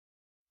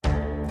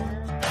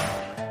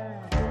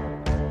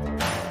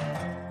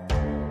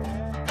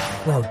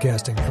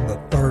Broadcasting from the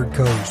Third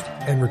Coast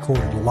and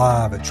recorded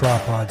live at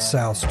Tripod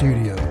South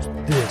Studios,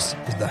 this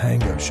is the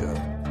Hango Show.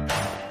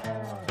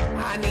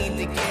 I need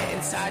to get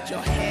inside your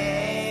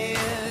head.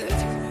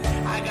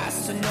 I got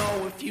to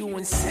know if you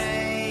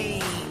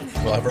insane.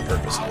 We'll have our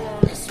purpose. I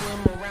want to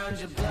swim around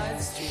your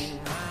bloodstream.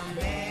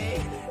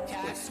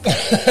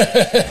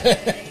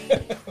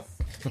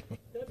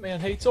 That man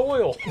hates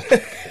oil.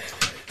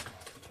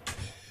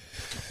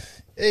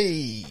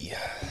 Hey.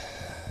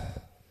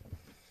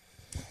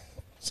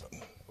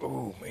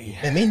 Oh, man.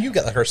 And me and you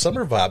got like our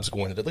summer vibes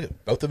going today. Look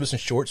at both of us in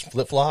shorts,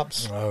 flip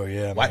flops, Oh,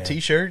 yeah, white man.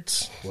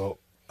 t-shirts. Well,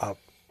 I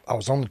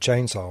was on the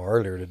chainsaw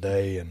earlier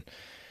today, and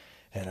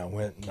I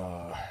went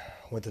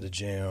to the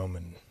gym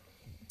and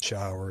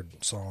showered,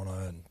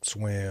 sauna, and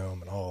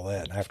swim, and all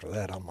that. And after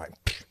that, I'm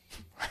like,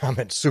 I'm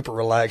in super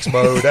relaxed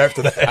mode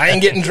after that. I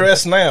ain't getting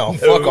dressed now.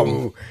 Fuck 'em.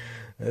 No.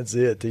 That's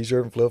it.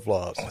 T-shirt and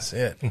flip-flops. That's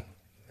it. Hey,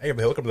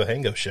 everybody, welcome to the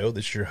Hango Show.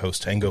 This is your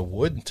host, Hango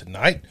Wood. And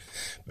tonight,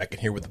 back in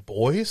here with the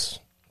boys.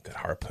 Got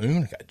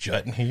Harpoon, got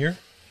Judd in here.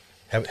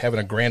 Having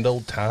a grand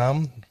old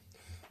time.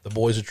 The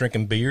boys are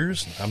drinking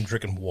beers. I'm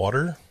drinking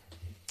water.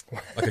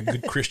 Like a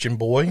good Christian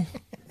boy.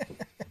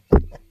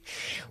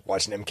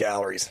 Watching them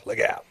calories. Look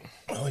out.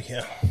 Oh,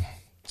 yeah.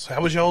 So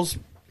how was y'all's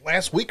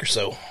last week or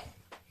so?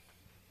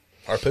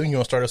 Harpoon, you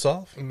want to start us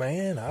off?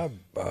 Man,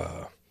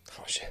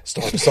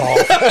 start us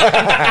off.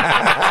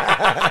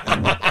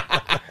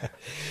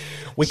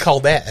 We call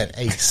that an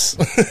ace.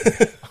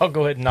 I'll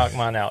go ahead and knock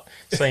mine out.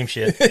 Same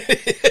shit.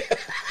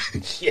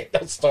 Yeah,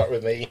 don't start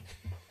with me.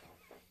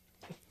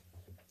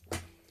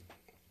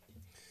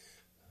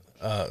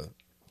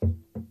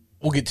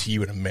 We'll get to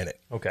you in a minute.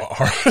 Okay.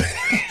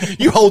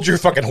 You hold your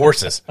fucking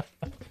horses.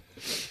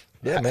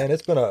 Yeah, man,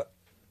 it's been a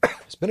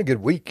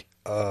good week.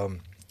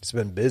 It's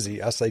been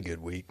busy. I say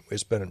good week.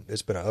 It's been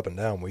an up and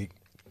down week.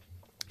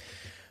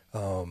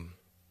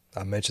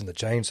 I mentioned the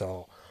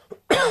chainsaw.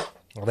 I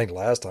think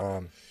last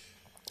time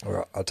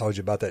I told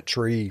you about that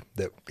tree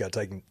that got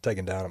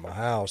taken down at my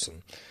house,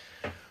 and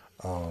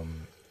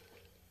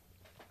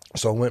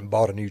so I went and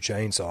bought a new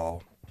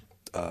chainsaw.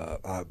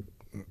 I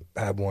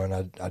had one.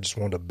 I just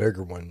wanted a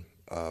bigger one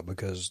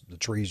because the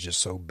tree's just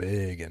so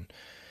big,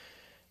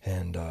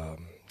 and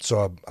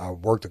so I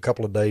worked a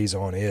couple of days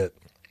on it.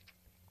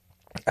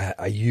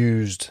 I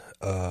used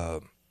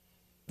that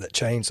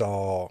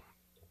chainsaw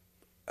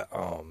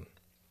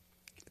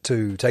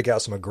to take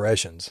out some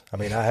aggressions. I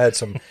mean, I had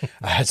some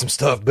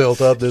stuff built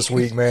up this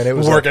week, man. It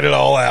was Working it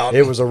all out.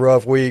 It was a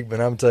rough week,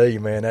 but I'm telling you,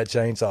 man, that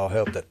chainsaw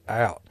helped it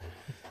out.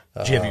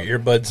 Did you have your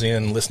earbuds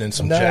in, listening to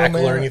some No,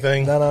 Jackal man. or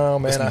anything? No,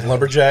 man. Listening to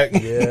Lumberjack?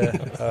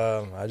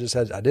 Yeah,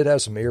 I did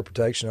have some ear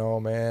protection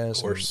on, man.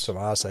 course. Some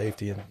eye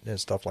safety and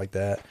stuff like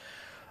that.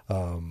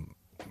 I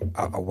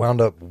wound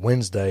up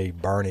Wednesday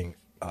burning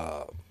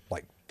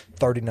like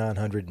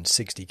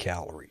 3,960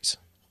 calories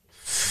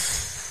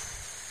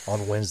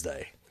on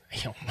Wednesday.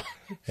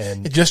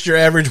 And Just your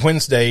average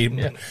Wednesday,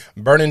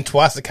 burning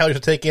twice the calories you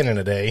take in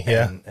a day.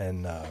 Yeah,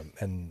 and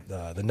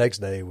the next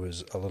day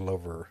was a little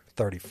over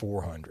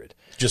 3,400.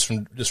 just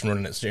from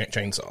running that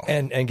chainsaw.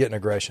 And getting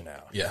aggression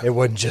out. Yeah. It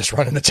wasn't just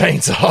running the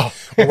chainsaw.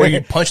 Were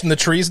you punching the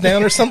trees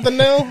down or something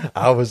now?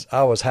 I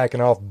was hacking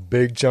off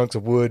big chunks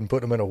of wood and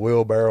putting them in a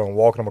wheelbarrow and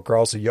walking them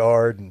across the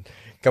yard and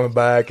coming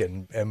back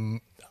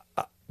and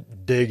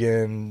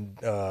digging.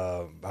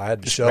 I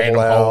had to shovel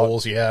Random out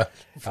holes, yeah.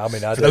 I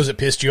mean, For those that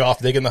pissed you off,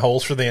 digging the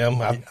holes for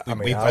them.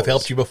 I've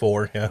helped you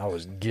before. I Yeah,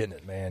 was getting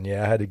it, man.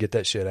 Yeah, I had to get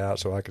that shit out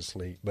so I could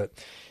sleep. But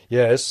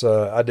yeah, it's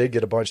I did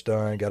get a bunch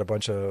done. Got a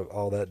bunch of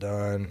all that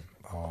done.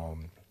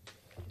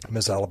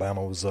 Miss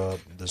Alabama was up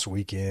this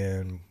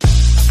weekend.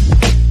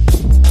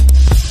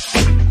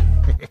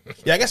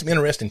 yeah. I got some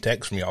interesting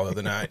texts from y'all the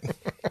other night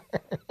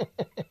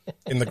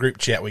in the group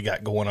chat we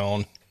got going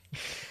on.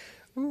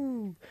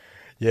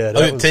 Yeah,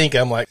 Look at Tink.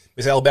 I'm like,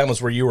 Miss Alabama's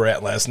where you were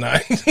at last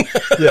night.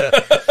 yeah.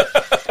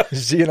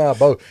 She and I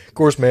both. Of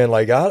course, man.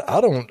 Like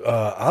I don't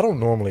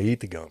normally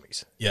eat the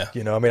gummies. Yeah.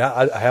 You know, I mean,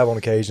 I have on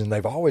occasion.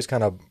 They've always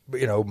kind of,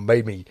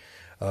 made me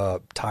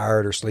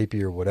tired or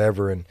sleepy or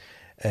whatever.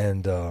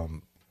 And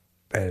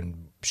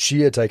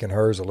she had taken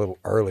hers a little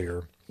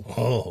earlier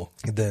Oh,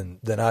 than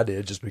I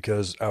did, just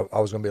because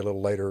I was going to be a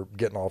little later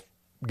getting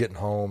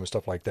home and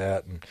stuff like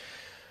that. And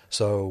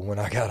so when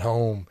I got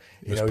home,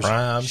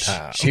 prime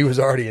time. she was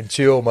already in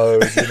chill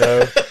mode,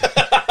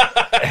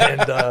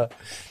 and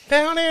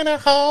down in a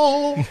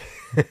hole.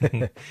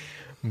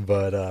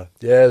 but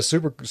yeah,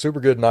 super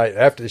good night.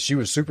 After she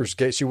was super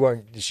scared, she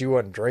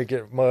wasn't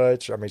drinking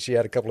much. I mean, she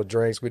had a couple of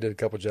drinks. We did a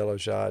couple of Jello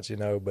shots,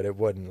 but it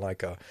wasn't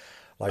like a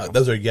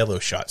Those are yellow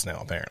shots now,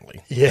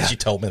 apparently. Yeah. She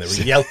told me they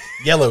were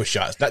yellow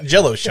shots, not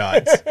Jello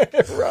shots.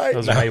 right.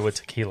 Those are made with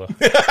tequila.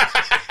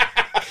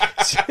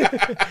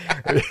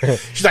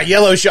 She's like,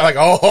 yellow shot. Like,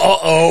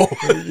 oh.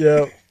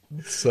 Yeah.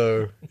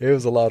 So it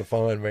was a lot of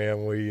fun,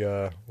 man.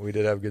 We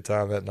did have a good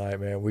time that night,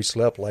 man. We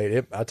slept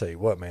late. I tell you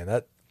what,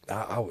 man,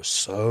 I was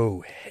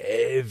so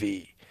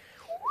heavy.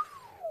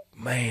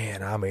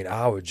 Man, I mean,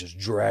 I was just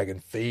dragging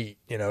feet,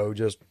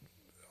 just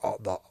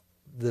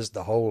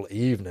the whole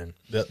evening.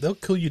 They'll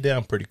cool you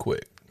down pretty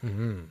quick.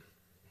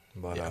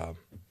 But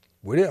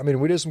we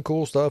did some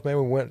cool stuff, man.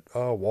 We went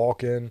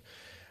walking.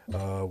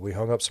 We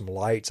hung up some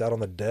lights out on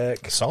the deck.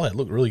 I saw that. It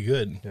looked really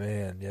good.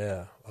 Man,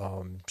 yeah.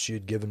 She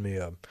had given me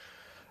a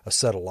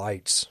set of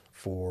lights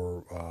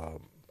for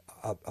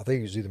I think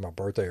it was either my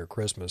birthday or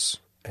Christmas,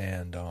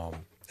 and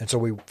so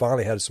we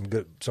finally had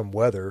some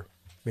weather,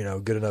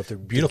 good enough to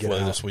Beautiful get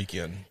weather out. this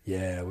weekend.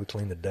 Yeah, we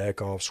cleaned the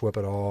deck off, swept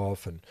it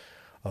off, and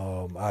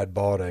I'd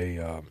bought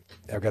I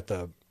got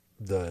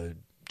the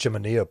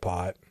chimenea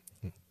pot.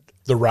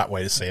 The right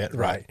way to say it.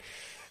 Right.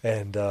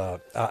 And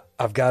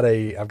I've got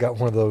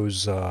one of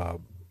those.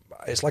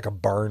 It's like a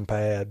burn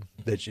pad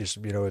that's just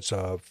it's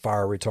a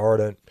fire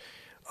retardant.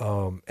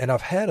 And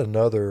I've had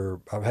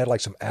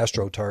like some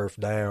AstroTurf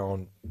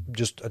down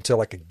just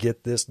until I could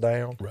get this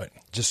down. Right.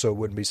 Just so it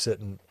wouldn't be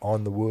sitting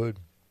on the wood.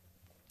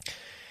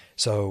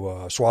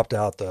 So swapped it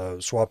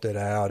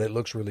out. It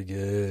looks really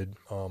good.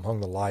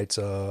 Hung the lights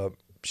up.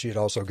 She had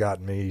also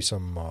gotten me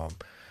some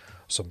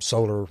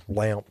solar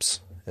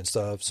lamps and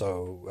stuff.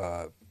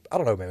 So I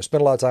don't know, man. We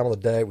spent a lot of time on the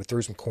deck. We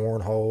threw some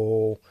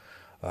cornhole,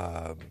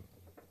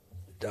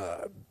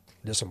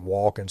 did some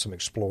walking, some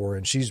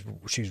exploring. She's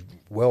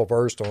well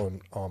versed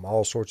on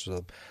all sorts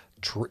of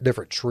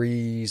different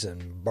trees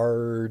and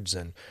bird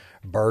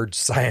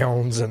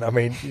sounds, and I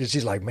mean,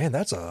 she's like, man,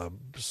 that's a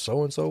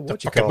so and so.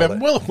 What you call that?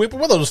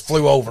 Whippoorwill just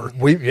flew over.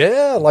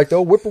 Like the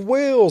old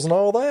whippoorwills and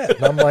all that.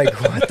 And I'm like,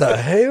 what the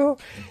hell?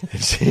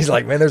 And she's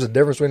like, man, there's a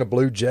difference between a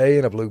blue jay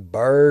and a blue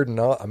bird, and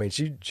all. I mean,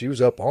 she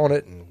was up on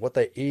it and what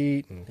they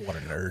eat and What a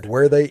nerd.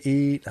 where they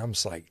eat. I'm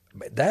just like,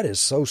 man, that is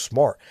so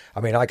smart.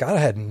 I mean, like I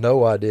had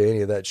no idea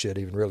any of that shit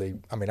even really.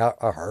 I mean, I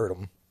heard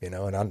them. And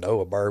I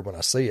know a bird when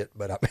I see it,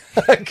 but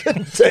I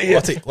couldn't tell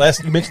you.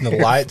 Last you mentioned the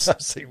lights. I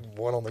see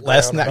one on the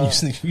Last ground.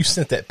 night you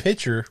sent that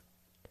picture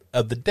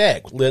of the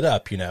deck lit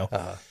up.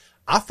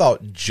 I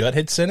thought Judd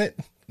had sent it.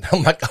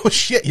 I'm like, oh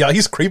shit, y'all,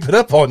 he's creeping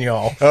up on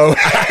y'all. Oh,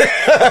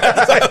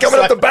 coming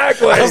up the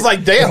back way. I was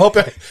like, damn, hope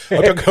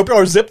y'all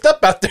are zipped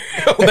up out there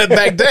on that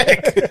back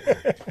deck.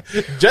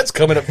 Judd's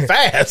coming up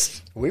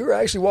fast. We were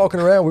actually walking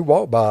around. We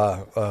walked by.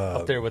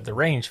 Up there with the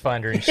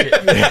rangefinder and shit.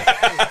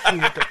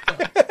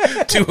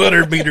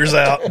 200 meters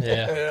out.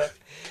 Yeah.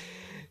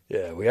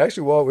 Yeah, we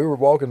actually walked. We were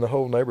walking the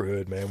whole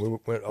neighborhood, man. We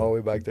went all the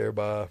way back there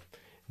by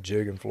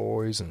Jig and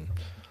Floyd's, and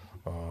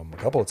a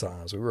couple of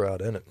times we were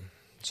out in it.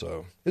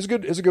 So it's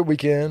good. It's a good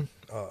weekend.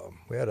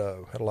 We had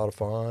a lot of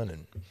fun,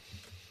 and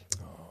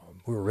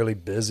we were really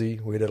busy.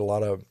 We did a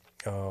lot of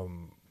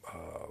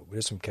we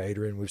did some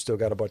catering. We've still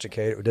got a bunch of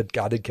catering.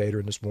 I did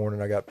catering this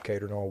morning. I got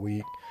catering all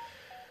week.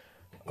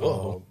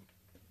 Whoa.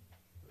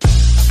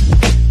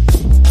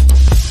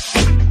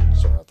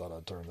 Sorry, I thought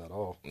I'd turn that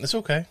off. It's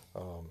okay.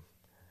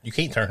 You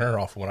can't turn her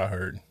off from what I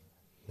heard.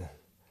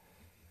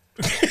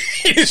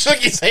 You shook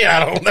his head.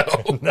 I don't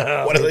know.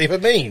 No. What does it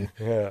even mean?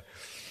 Yeah.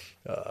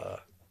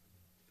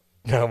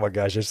 Oh my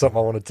gosh, there's something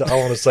I want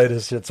to say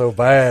this shit so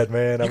bad,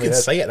 man. You can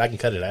say it. I can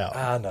cut it out.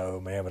 I know,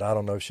 man, but I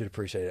don't know if she'd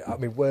appreciate it. I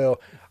mean, well,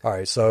 all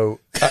right, so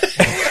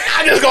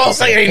I'm just going to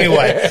say it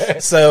anyway.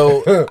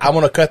 So I'm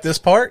going to cut this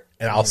part,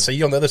 and I'll see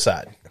you on the other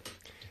side.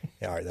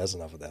 all right, that's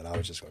enough of that. I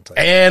was just going to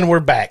tell you. And we're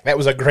back. That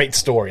was a great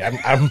story.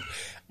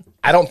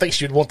 I don't think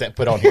she'd want that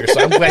put on here, so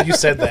I'm glad you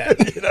said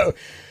that.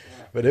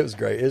 But it was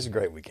great. It was a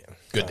great weekend.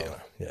 Good deal.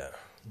 Yeah.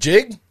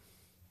 Jig?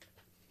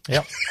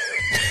 Yep.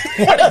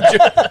 What did you?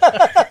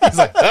 He's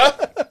like,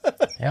 huh?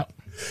 Yep.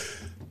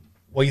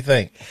 What do you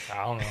think?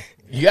 I don't know.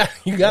 You got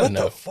to What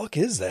know. the fuck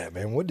is that,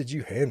 man? What did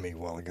you hand me a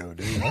while ago,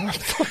 dude?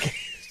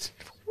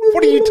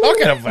 What are you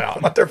talking about?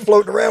 I'm out there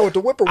floating around with the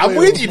whippoorwill. I'm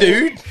with you,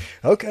 dude.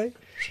 Okay.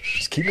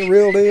 Just keep it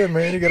reeled in,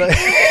 man. You gotta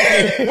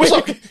What's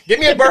up? Give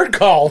me a bird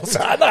call.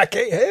 I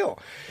can't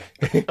help.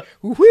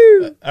 Woo.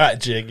 All right,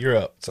 Jig, you're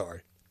up.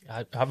 Sorry.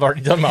 I've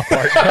already done my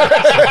part.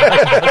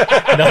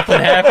 Nothing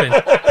happened.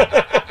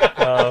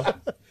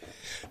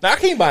 Now, I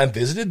came by and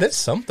visited. That's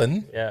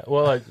something. Yeah.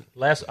 Well,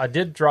 I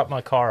did drop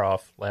my car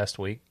off last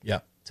week.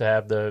 Yeah. To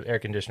have the air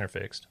conditioner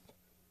fixed,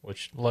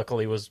 which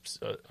luckily was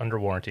under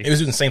warranty. It was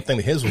doing the same thing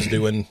that his was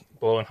doing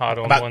Blowing hot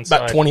on one side.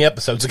 about 20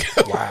 episodes ago.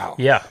 Wow.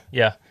 Yeah,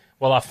 yeah.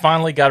 Well, I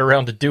finally got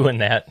around to doing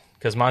that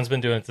because mine's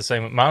been doing it the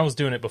same. Mine was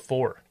doing it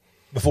before.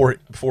 Before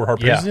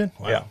Harpoon's Yeah, did?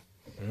 Wow.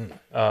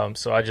 yeah.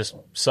 So I just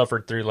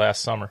suffered through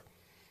last summer.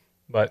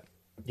 But,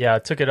 yeah, I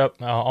took it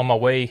up on my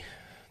way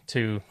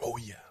to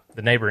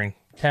the neighboring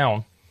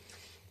town.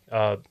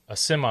 A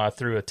semi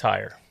threw a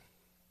tire,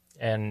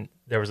 and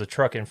there was a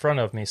truck in front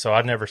of me, so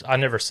I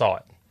never saw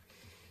it.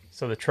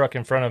 So the truck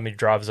in front of me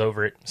drives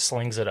over it,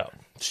 slings it up.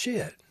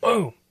 Shit.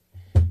 Boom!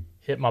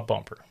 Hit my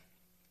bumper,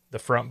 the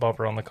front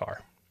bumper on the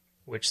car,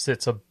 which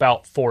sits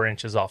about 4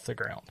 inches off the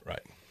ground.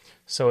 Right.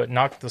 So it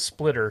knocked the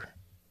splitter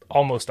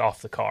almost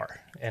off the car,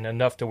 and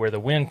enough to where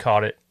the wind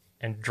caught it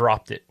and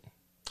dropped it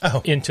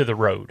into the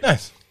road.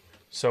 Nice.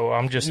 So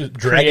I'm just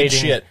dragging creating,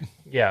 shit.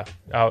 Yeah,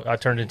 I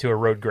turned into a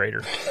road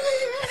grader.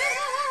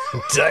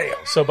 Damn.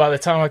 So by the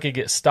time I could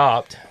get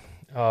stopped,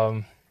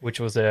 which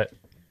was at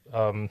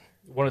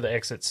one of the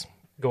exits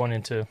going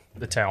into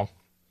the town,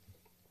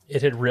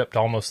 it had ripped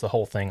almost the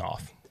whole thing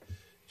off.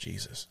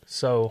 Jesus.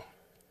 So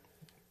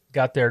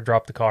got there,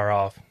 dropped the car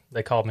off.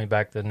 They called me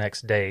back the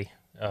next day,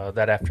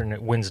 that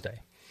afternoon,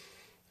 Wednesday.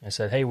 And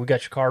said, hey, we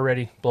got your car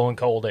ready, blowing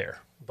cold air.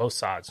 Both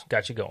sides,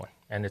 got you going.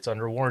 And it's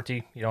under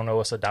warranty. You don't owe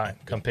us a dime.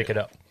 Come pick it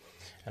up.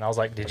 And I was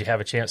like, did you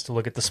have a chance to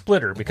look at the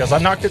splitter? Because I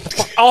knocked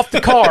it off the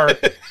car,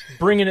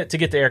 bringing it to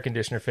get the air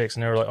conditioner fixed.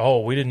 And they were like,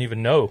 oh, we didn't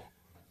even know.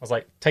 I was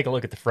like, take a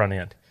look at the front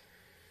end.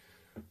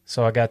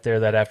 So I got there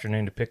that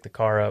afternoon to pick the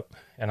car up.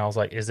 And I was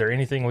like, is there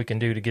anything we can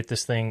do to get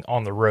this thing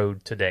on the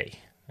road today?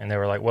 And they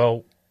were like,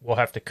 well, we'll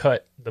have to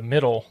cut the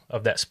middle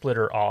of that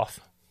splitter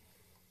off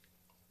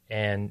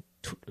and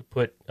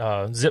put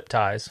zip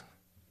ties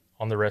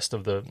on the rest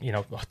of the,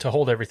 to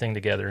hold everything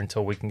together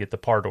until we can get the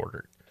part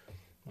ordered.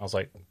 I was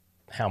like,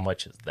 how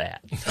much is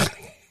that?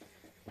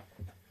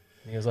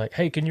 He was like,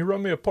 hey, can you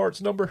run me a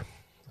parts number?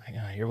 Like,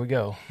 here we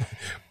go.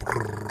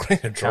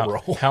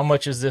 How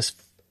much is this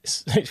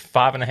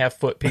 5.5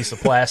 foot piece of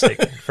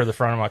plastic for the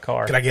front of my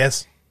car? Can I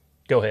guess?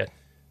 Go ahead.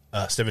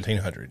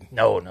 $1,700.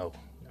 No,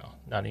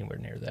 not anywhere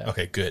near that.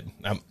 Okay, good.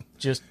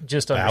 Just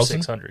under 1,000?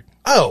 600.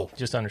 Oh,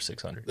 Just under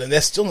 600. and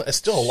that's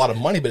still a lot of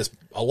money, but it's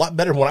a lot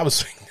better than what I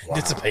was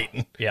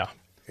anticipating. Yeah.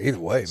 Either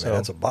way, man,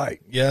 that's a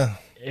bike. Yeah,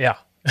 Yeah.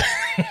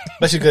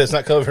 especially because it's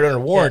not covered under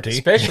warranty.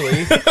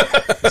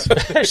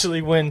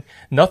 Especially when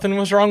nothing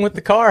was wrong with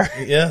the car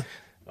Yeah.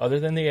 other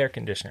than the air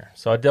conditioner.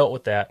 So I dealt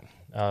with that,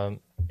 and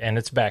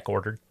it's back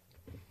ordered,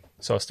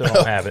 so I still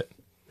don't have it.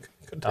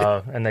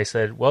 And they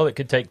said, well, it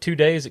could take 2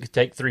 days, it could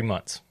take 3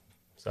 months.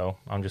 So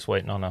I'm just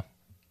waiting on a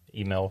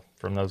email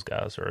from those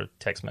guys or a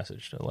text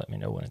message to let me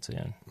know when it's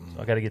in.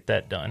 So I got to get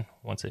that done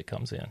once it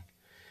comes in.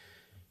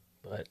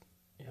 But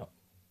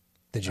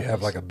Did you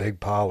have like a big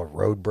pile of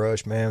road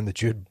brush, man,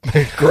 that you'd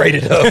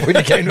graded up when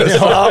you came to a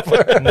stop?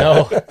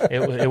 No,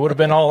 it would have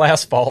been all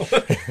asphalt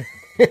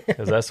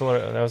because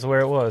that was where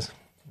it was.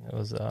 It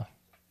was.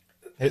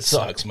 It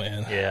sucks,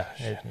 man. Yeah,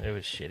 it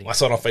was shitty. I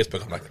saw it on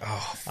Facebook. I'm like,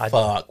 oh, I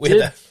fuck.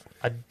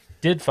 I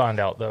did find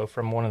out, though,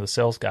 from one of the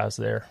sales guys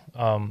there,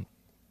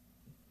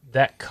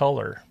 that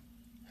color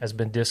has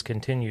been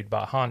discontinued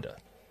by Honda.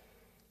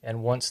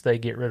 And once they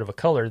get rid of a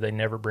color, they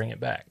never bring it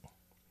back.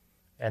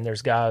 And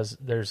there's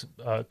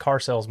car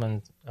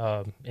salesmen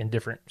in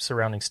different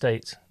surrounding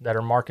states that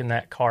are marking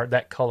that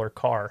color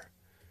car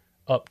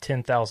up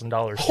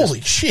 $10,000.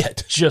 Holy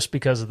shit. Just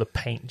because of the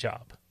paint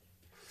job.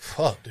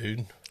 Fuck,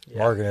 dude. Yeah.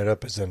 Marking it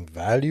up as in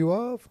value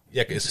of?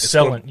 Yeah, it's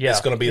selling.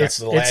 It's going to be like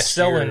the last it's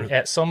selling year.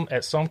 at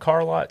some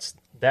car lots.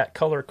 That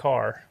color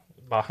car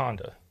by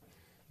Honda,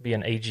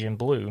 being AGM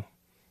blue,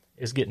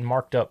 is getting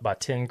marked up by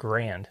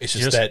 $10,000. It's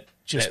just that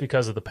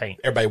because of the paint.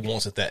 Everybody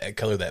wants it that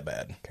color that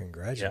bad.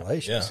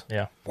 Congratulations!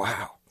 Yeah.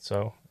 Wow.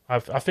 So I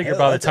figure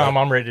by the time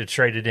I'm ready to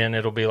trade it in,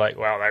 it'll be like,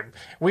 well,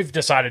 we've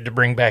decided to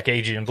bring back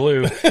AGM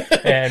blue,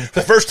 and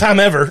The first time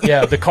ever.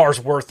 yeah, the car's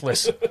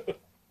worthless.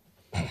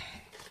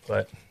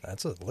 But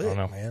That's a lick,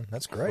 man.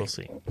 That's great. we'll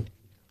see.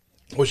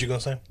 What was you going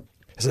to say?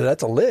 So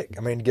that's a lick.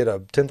 I mean, get a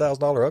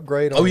 $10,000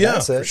 upgrade on Oh, yeah,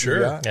 that set for sure.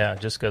 you got. Yeah,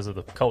 just because of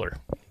the color.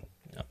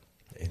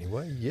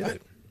 Anyway, yeah.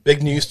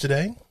 Big news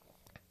today.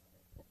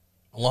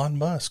 Elon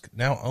Musk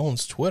now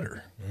owns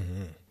Twitter.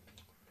 Mm-hmm.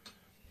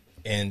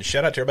 And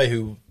shout out to everybody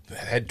who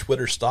had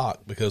Twitter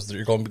stock because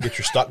you're going to get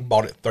your stock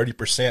bought at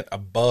 30%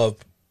 above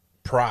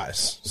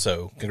price.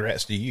 So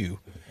congrats to you.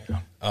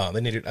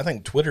 They needed. I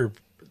think Twitter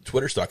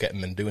stock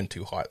hadn't been doing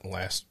too hot in the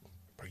last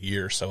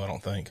year or so, I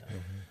don't think.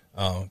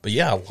 Mm-hmm. But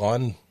yeah,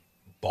 Elon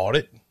bought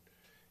it,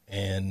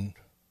 and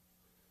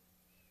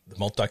the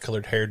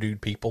multicolored hair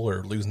dude people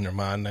are losing their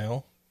mind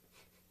now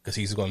because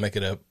he's going to make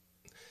it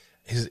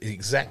his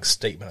exact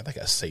statement. I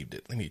think I saved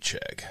it. Let me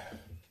check.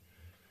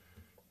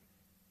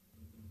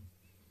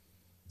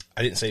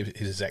 I didn't save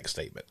his exact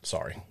statement.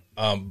 Sorry.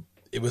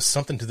 It was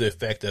something to the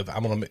effect of,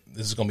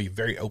 this is going to be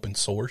very open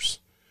source.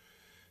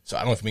 So I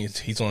don't know if it means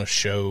he's going to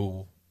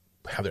show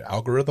how their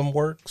algorithm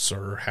works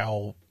or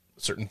how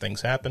certain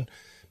things happen.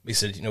 He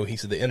said,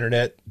 the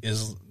internet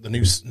is the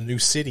new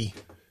city,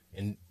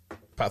 and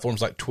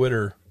platforms like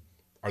Twitter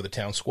are the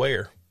town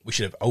square. We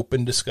should have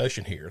open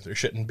discussion here. There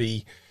shouldn't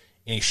be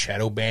any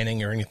shadow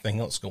banning or anything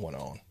else going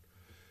on.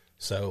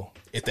 So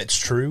if that's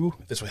true,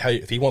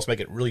 if he wants to make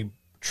it really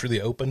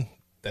truly open,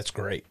 that's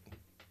great.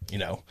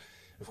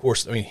 Of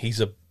course,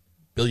 he's a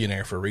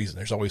billionaire for a reason.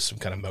 There's always some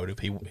kind of motive.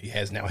 He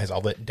now has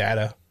all that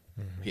data.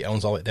 Mm-hmm. He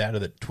owns all that data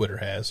that Twitter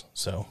has.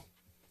 So,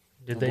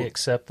 did they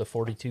accept the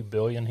 $42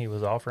 billion he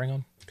was offering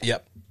them?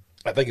 Yep,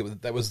 I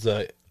think that was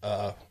the.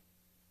 I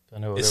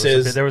know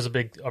there was a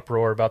big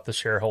uproar about the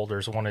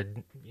shareholders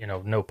wanted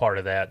no part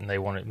of that, and they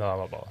wanted blah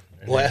blah blah.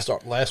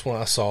 Last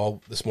one I saw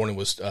this morning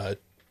was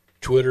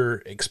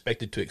Twitter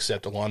expected to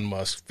accept Elon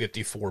Musk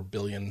 $54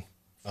 billion.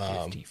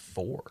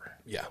 54.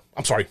 Yeah,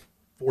 I'm sorry,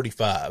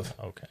 45.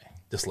 Okay,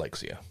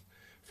 dyslexia.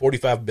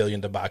 $45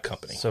 billion to buy a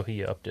company. So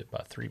he upped it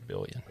by $3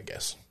 billion, I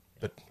guess.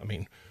 But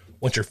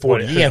once you're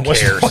 40 in,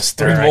 what's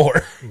three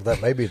more? Well,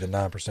 that may be the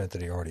 9%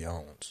 that he already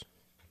owns.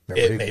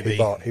 Remember,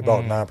 he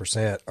bought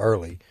 9%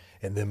 early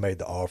and then made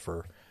the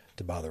offer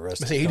to buy the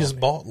rest. But of see, the he company. just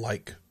bought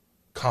like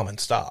common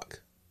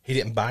stock. he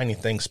didn't buy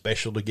anything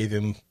special to give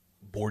him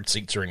board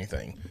seats or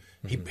anything.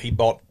 He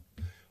bought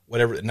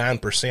whatever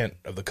 9%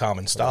 of the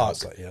common stock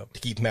to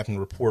keep him having to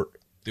report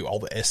through all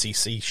the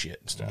SEC shit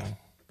and stuff.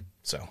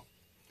 So,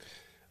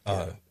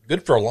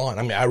 good for Alon.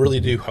 I mean, I really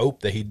do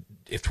hope that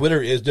if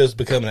Twitter does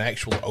become an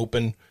actual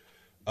open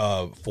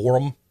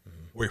forum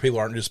where people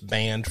aren't just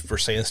banned for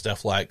saying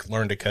stuff like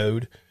 "learn to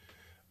code"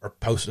 or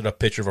posting a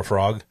picture of a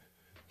frog,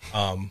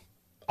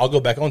 I'll go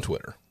back on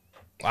Twitter.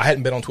 I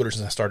hadn't been on Twitter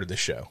since I started this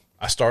show.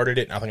 I started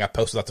it, and I think I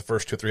posted out the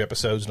first 2 or 3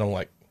 episodes, and I'm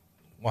like,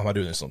 why am I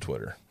doing this on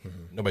Twitter?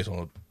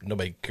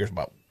 Nobody cares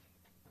about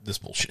this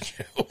bullshit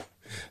show.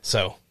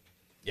 So,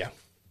 yeah.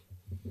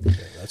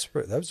 It's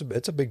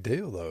a big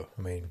deal, though.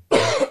 I mean,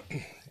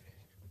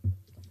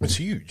 it's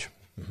huge.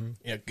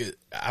 Yeah,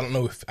 I don't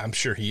know if I'm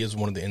sure he is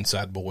one of the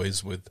inside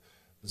boys with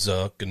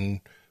Zuck and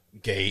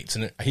Gates,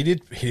 and he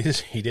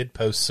did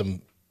post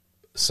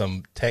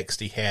some text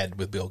he had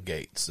with Bill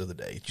Gates the other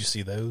day. Did you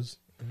see those?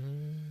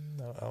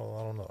 I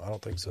don't know. I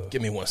don't think so.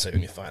 Give me 1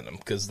 second to find them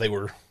because they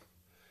were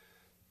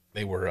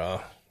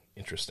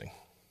interesting.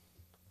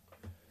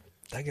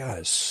 That guy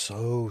is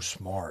so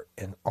smart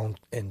and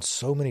in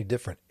so many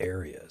different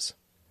areas.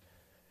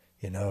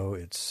 You know,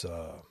 it's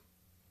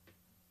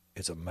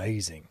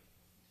amazing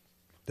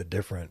the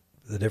different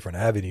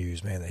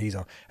avenues, man, that he's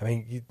on. I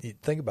mean, you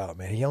think about it,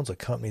 man. He owns a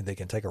company that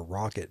can take a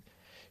rocket,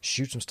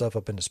 shoot some stuff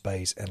up into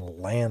space, and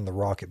land the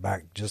rocket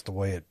back just the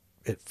way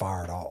it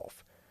fired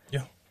off.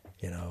 Yeah.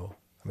 You know,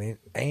 I mean,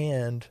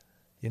 and,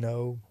 you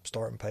know,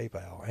 starting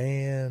PayPal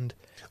and,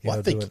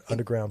 doing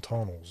underground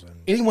tunnels.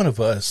 And any one of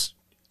us,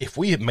 if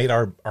we had made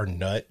our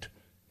nut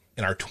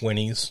in our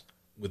 20s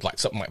with like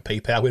something like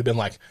PayPal, we'd have been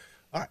like,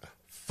 all right,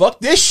 fuck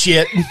this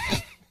shit.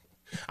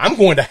 I'm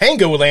going to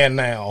Hango land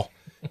now,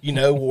 you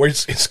know, where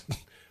it's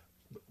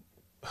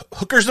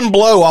hookers and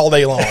blow all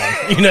day long,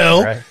 you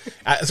know. Right.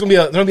 It's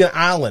gonna be an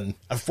island,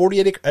 a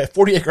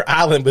 40-acre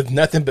island with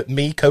nothing but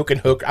me, Coke,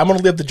 and Hooker. I'm gonna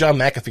live the John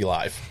McAfee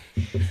life.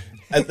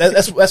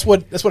 That's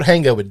what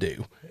Hango would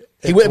do.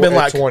 He would have been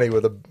like 20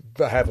 with a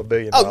 $500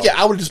 million. Oh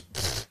yeah, I would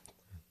just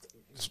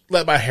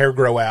let my hair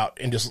grow out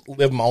and just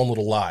live my own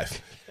little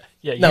life.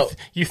 Yeah,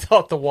 you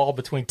thought the wall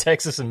between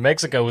Texas and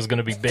Mexico was going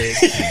to be big.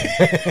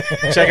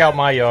 Check out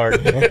my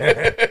yard.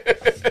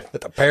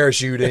 Let the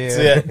parachute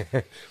in.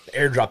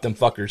 Airdrop them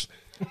fuckers.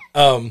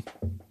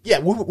 Yeah,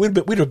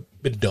 we'd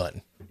have been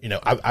done. You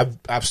know,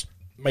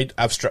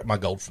 I've struck my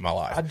gold for my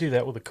life. I'd do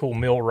that with a cool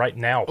meal right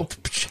now.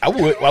 I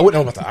wouldn't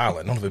know about the island.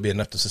 I don't know if it'd be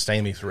enough to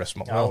sustain me for the rest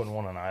of my life. I wouldn't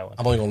want an island.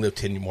 I'm only going to live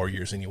 10 more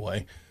years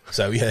anyway.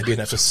 So yeah, it'd be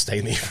enough to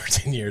sustain me for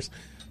 10 years.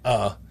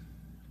 But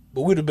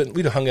we'd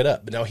have hung it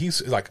up. But now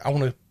he's like, I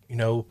want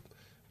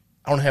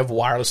to have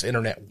wireless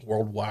internet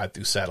worldwide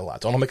through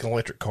satellites. I want to make an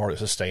electric car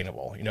that's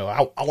sustainable. You know,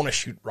 I want to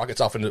shoot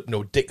rockets off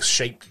into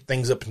dick-shaped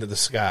things up into the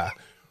sky.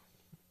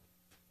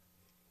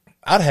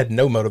 I'd have had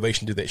no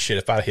motivation to do that shit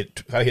if I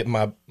hit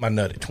my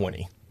nut at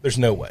 20. There's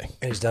no way.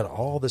 And he's done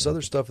all this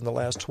other stuff in the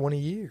last 20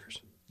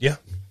 years. Yeah.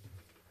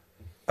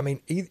 I mean,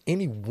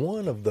 any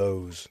one of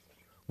those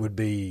would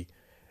be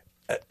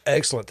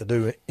excellent to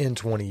do in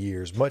 20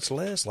 years, much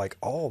less like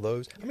all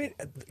those. I mean,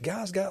 the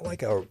guy's got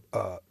like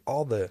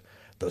all the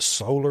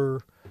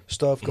solar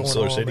stuff going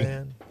Solar on, City.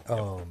 man.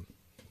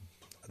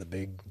 The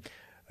big,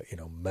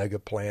 mega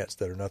plants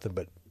that are nothing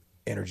but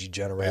energy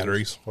generators.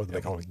 Batteries. What do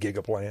they call it?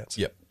 Giga plants.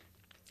 Yep.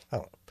 I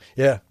don't know.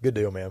 Yeah, good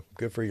deal, man.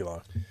 Good for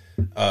Elon.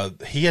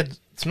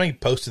 Somebody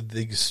posted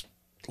these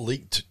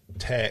leaked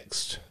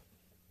text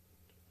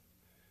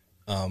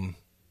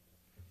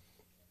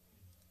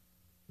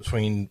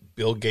between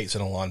Bill Gates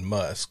and Elon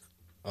Musk.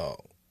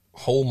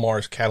 Whole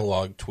Mars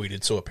Catalog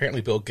tweeted, so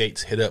apparently Bill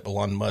Gates hit up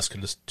Elon Musk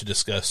to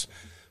discuss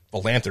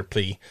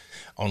philanthropy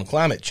on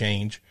climate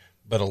change,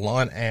 but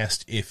Elon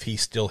asked if he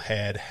still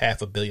had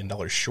 $500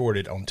 million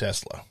shorted on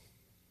Tesla.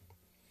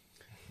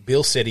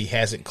 Bill said he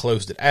hasn't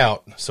closed it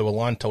out, so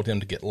Elon told him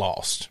to get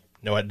lost.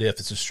 No idea if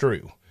this is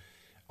true.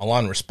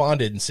 Elon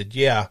responded and said,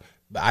 yeah,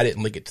 but I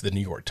didn't leak it to the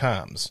New York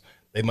Times.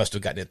 They must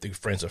have gotten it through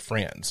friends of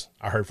friends.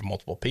 I heard from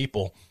multiple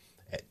people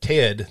at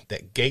TED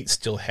that Gates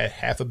still had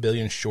 $500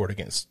 million short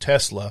against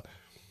Tesla,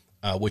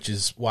 which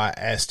is why I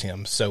asked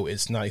him. So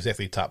it's not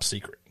exactly top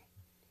secret.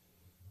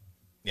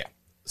 Yeah.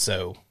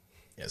 So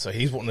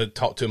he's wanting to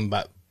talk to him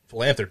about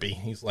philanthropy.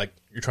 He's like,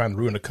 you're trying to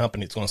ruin a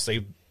company that's going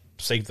to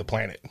save the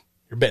planet.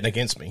 You're betting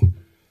against me.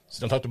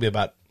 So don't talk to me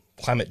about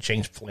climate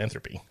change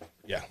philanthropy.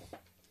 Yeah.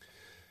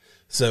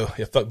 So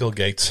yeah, fuck Bill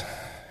Gates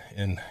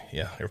and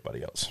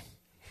everybody else.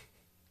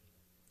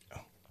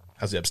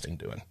 How's Epstein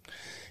doing?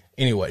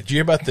 Anyway, did you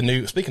hear about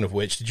speaking of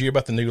which, did you hear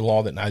about the new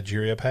law that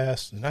Nigeria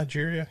passed?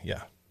 Nigeria?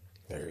 Yeah.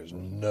 There's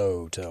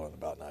no telling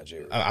about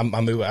Nigeria.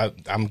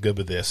 I'm good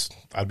with this.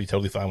 I'd be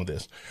totally fine with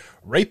this.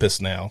 Rapists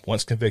now,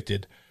 once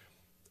convicted,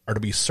 are to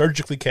be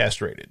surgically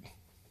castrated.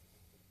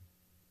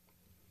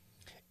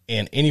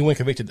 And anyone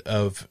convicted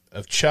of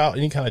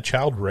any kind of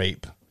child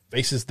rape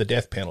faces the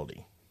death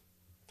penalty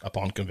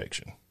upon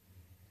conviction.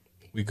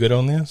 We good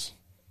on this?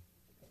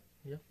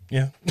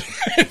 Yeah.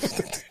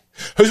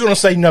 Who's going to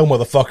say no,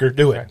 motherfucker?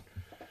 Do it.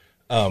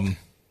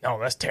 No,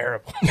 that's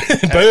terrible.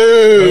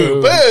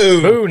 Boo!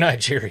 Boo! Boo,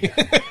 Nigeria.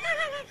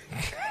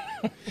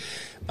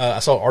 I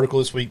saw an article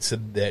this week that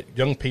said that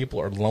young people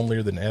are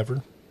lonelier than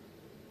ever.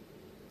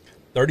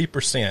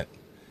 30%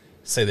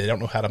 say they don't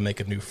know how to make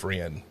a new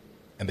friend,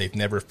 and they've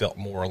never felt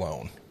more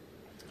alone.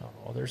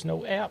 Oh, there's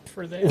no app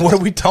for that. What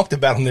have we talked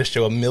about on this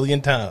show a million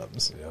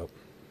times? Yep.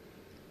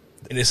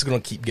 And this is going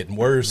to keep getting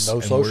worse. No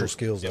and social worse.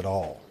 skills at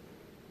all.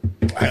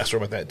 I got to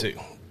about that too.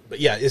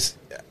 But yeah, it's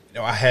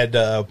I had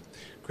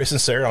Chris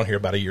and Sarah on here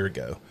about a year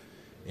ago,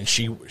 and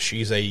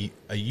she's a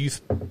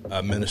youth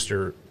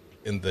minister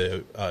in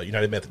the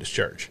United Methodist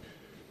Church,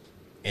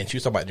 and she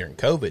was talking about during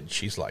COVID.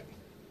 She's like,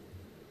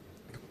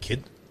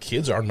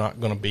 kids are not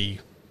going to be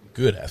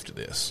good after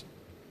this.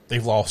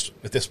 They've lost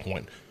at this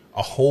point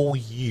a whole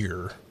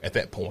year. At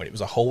that point, it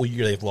was a whole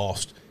year they've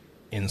lost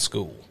in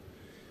school,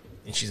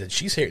 and she said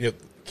she's here.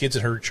 Kids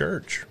in her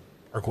church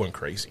are going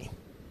crazy.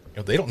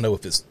 They don't know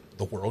if it's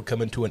the world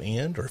coming to an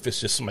end or if it's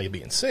just somebody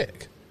being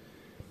sick.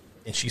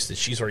 And she said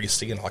she's already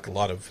seeing like a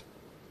lot of.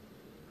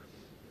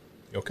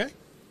 You okay?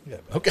 Yeah.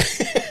 Okay.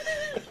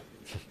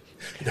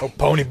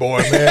 Pony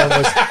boy, man,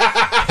 was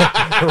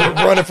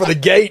running for the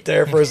gate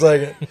there for a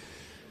second.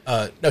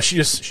 No, she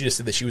just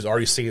said that she was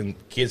already seeing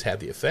kids have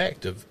the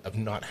effect of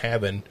not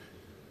having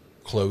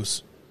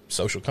close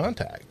social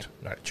contact,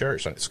 not at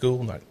church, not at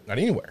school, not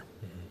anywhere.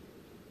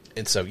 Mm-hmm.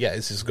 And so, yeah,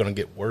 this is going to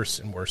get worse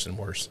and worse and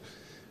worse.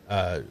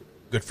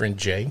 Good friend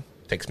Jay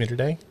texted me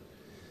today,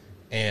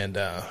 and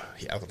I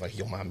was like,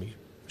 he'll mind me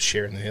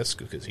sharing this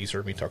because he's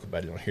heard me talk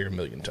about it on here a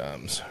million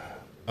times.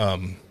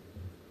 Sorry.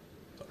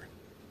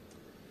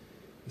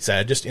 He said,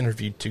 I just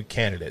interviewed 2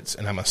 candidates,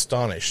 and I'm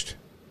astonished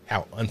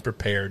how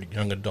unprepared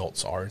young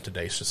adults are in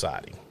today's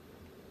society.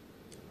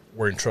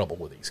 We're in trouble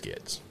with these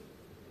kids.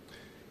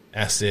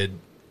 And I said,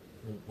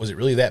 was it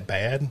really that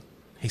bad?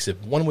 He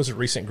said, one was a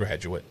recent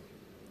graduate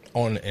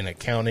on an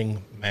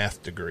accounting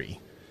math degree,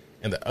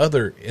 and the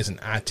other is an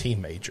IT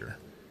major,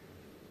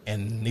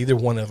 and neither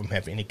one of them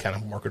have any kind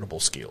of marketable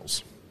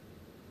skills.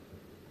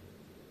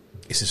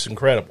 It's just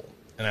incredible.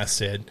 And I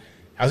said,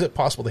 how is it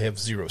possible they have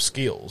 0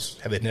 skills?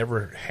 Have they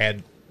never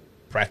had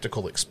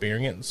practical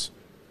experience?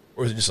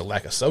 Or is it just a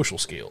lack of social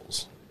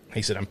skills?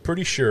 He said, I'm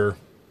pretty sure.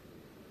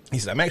 He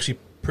said, I'm actually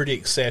pretty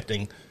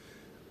accepting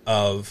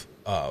of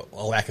a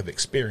lack of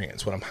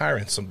experience when I'm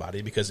hiring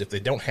somebody, because if they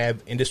don't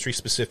have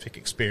industry-specific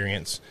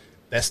experience,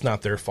 that's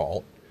not their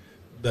fault.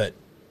 But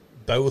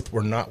both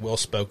were not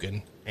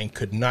well-spoken and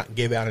could not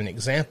give out an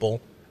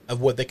example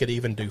of what they could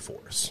even do for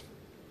us.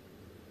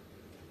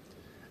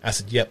 I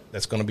said, yep,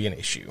 that's going to be an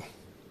issue.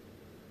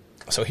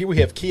 So here we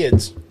have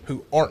kids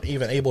who aren't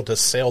even able to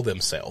sell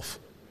themselves,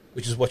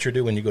 which is what you're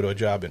doing when you go to a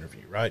job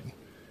interview, right?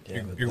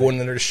 Yeah, you're going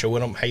in there to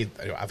showing them, hey,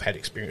 I've had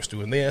experience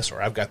doing this, or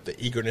I've got the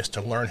eagerness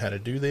to learn how to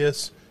do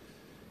this.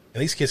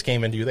 And these kids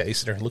came in and do that. They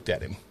sit there and looked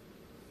at him.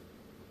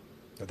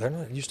 They're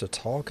not used to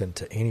talking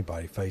to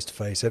anybody face to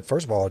face.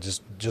 First of all,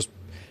 just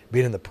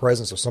being in the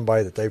presence of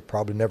somebody that they've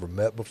probably never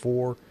met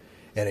before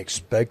and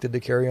expected to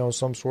carry on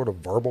some sort of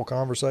verbal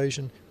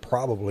conversation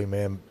probably,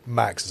 man,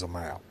 maxes them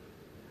out.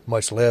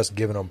 Much less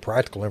giving them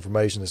practical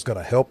information that's going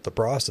to help the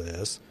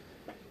process.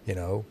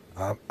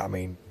 I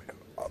mean,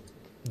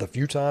 the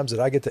few times that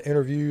I get to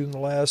interview in the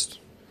last,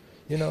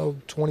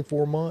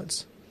 24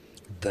 months,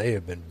 they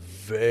have been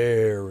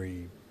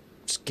very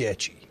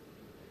sketchy,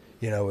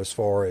 as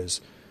far as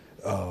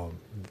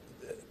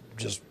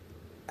just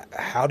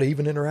how to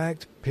even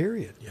interact,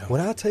 period. Yeah.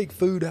 When I take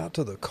food out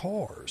to the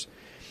cars,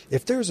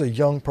 if there's a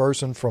young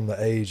person from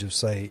the age of,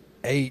 say,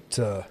 8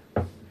 to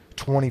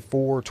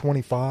 24,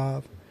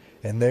 25,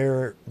 and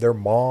their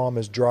mom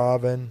is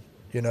driving,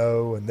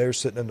 and they're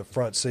sitting in the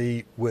front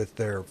seat with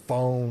their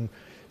phone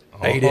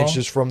 8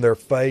 inches from their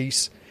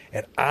face,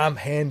 and I'm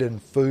handing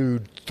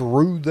food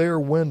through their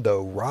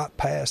window right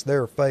past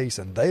their face,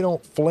 and they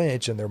don't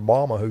flinch, and their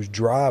mama who's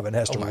driving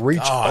has to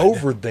reach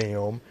over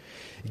them,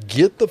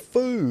 get the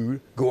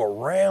food, go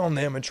around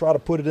them, and try to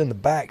put it in the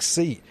back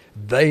seat.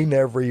 They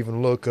never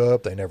even look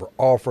up. They never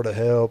offer to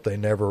help. They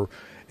never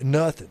 –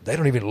 nothing. They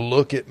don't even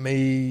look at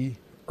me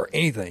or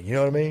anything. You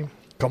know what I mean?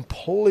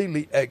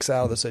 Completely X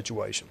out of the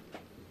situation.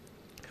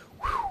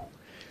 Whew.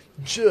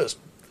 Just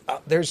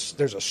there's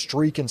a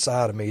streak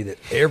inside of me that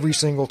every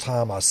single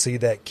time I see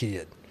that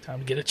kid, time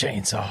to get a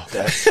chainsaw.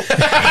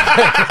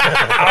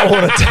 I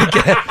want to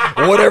take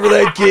that, whatever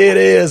that kid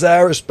is,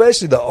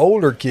 especially the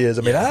older kids.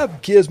 I mean, I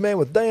have kids, man,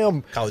 with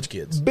damn college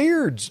kids,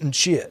 beards and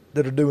shit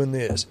that are doing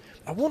this.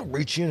 I want to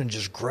reach in and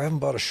just grab them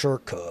by the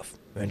shirt cuff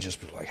and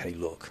just be like, hey,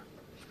 look,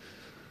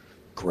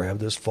 grab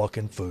this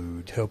fucking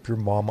food, help your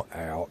mama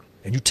out.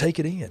 And you take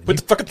it in. Put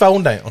the fucking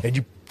phone down. And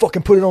you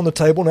fucking put it on the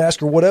table and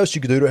ask her what else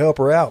you could do to help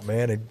her out,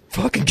 man. And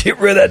fucking get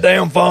rid of that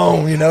damn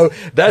phone,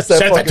 That's that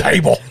Set fucking, the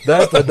table.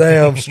 That's the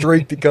damn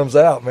streak that comes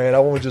out, man. I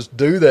want to just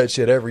do that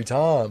shit every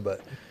time.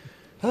 But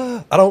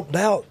I don't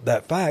doubt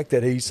that fact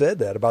that he said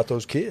that about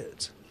those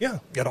kids. Yeah.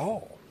 At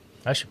all.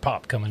 That's your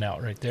pop coming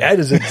out right there. That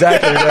is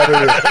exactly who that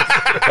is.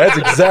 That's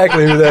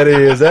exactly who that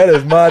is. That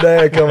is my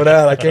dad coming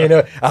out.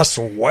 I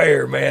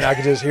swear, man, I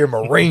can just hear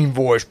Marine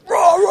voice.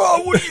 Rah, rah.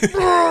 oh, what are you,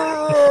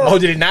 Oh,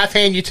 did he knife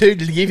hand you too?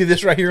 Did he give you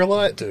this right here a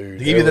lot? dude? Did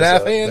he give you the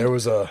knife hand? There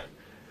was a,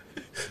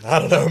 I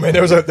don't know, man.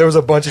 There was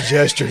a bunch of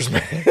gestures,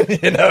 man.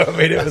 You know, I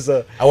mean, it was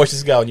a. I watched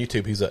this guy on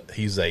YouTube.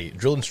 He's a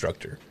drill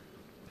instructor,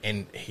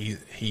 and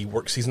he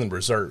works. He's in the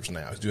reserves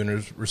now. He's doing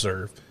his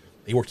reserve.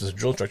 He worked as a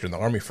drill instructor in the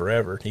Army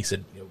forever. And he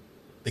said,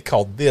 they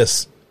called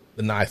this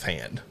the knife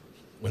hand.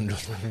 When drill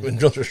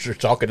instructors are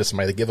talking to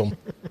somebody, they give them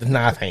the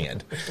knife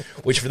hand,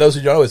 which for those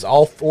who don't know is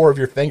all 4 of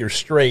your fingers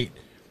straight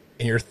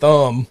and your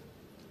thumb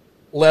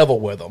level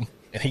with them.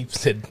 And he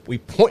said, we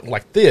point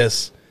like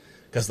this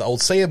because the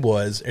old saying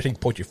was, every time you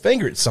point your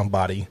finger at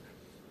somebody,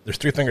 there's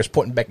 3 fingers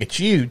pointing back at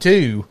you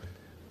too,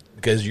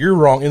 because you're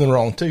wrong in the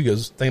wrong too.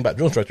 Because the thing about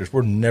drill instructors,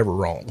 we're never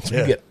wrong. So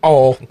you get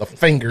all the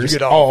fingers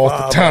all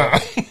the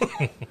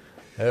time.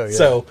 Hell yeah.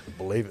 So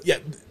believe it. Yeah,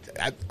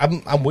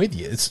 I'm with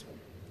you. It's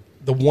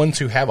the ones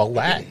who have a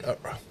lack, I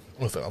don't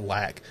know if a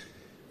lack,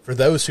 for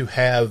those who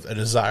have a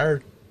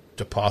desire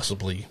to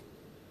possibly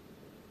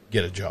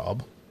get a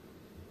job,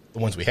 the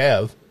ones we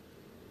have,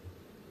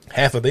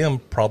 half of them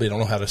probably don't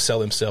know how to sell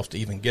themselves to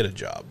even get a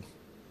job.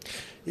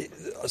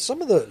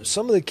 Some of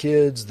the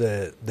kids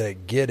that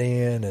get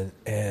in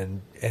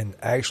and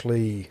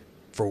actually,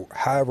 for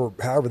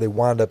however they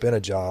wind up in a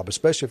job,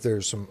 especially if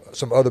there's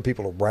some other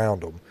people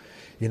around them,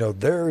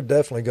 they're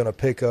definitely going to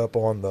pick up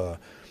on the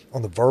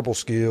verbal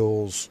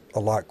skills a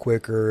lot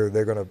quicker.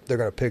 They're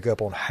gonna pick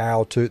up on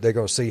they're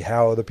gonna see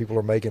how other people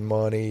are making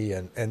money,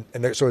 and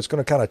so it's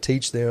gonna kind of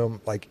teach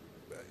them like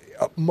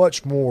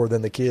much more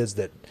than the kids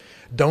that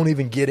don't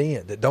even get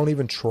in, that don't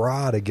even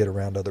try to get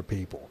around other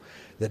people,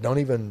 that don't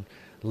even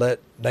let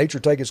nature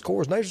take its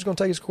course. Nature's gonna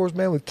take its course,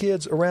 man, with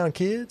kids around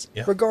kids,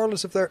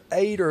 regardless if they're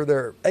 8 or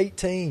they're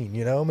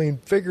 18. I mean,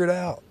 figure it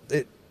out.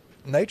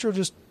 Nature will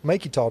just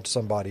make you talk to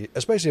somebody,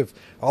 especially if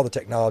all the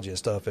technology and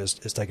stuff is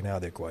taken out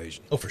of the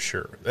equation. Oh, for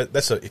sure.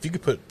 If you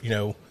could put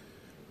a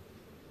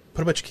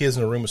bunch of kids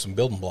in a room with some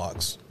building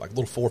blocks, like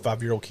little 4 or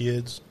 5 year old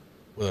kids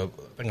with a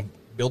thing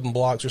of building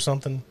blocks or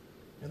something,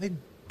 they'd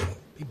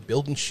be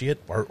building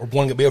shit, or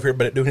one could be over here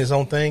but doing his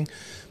own thing.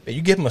 But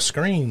you give them a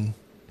screen,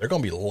 they're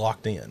going to be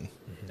locked in.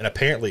 Mm-hmm. And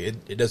apparently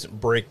it doesn't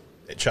break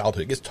at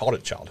childhood. It gets taught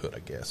at childhood, I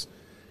guess.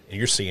 And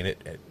you're seeing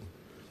it at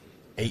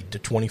 8 to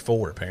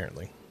 24,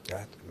 apparently.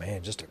 God,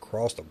 man, just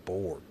across the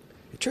board.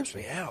 It trips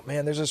me out,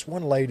 man. There's this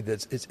one lady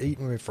it's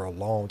eaten with me for a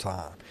long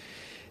time.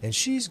 And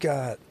she's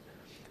got,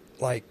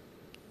 like,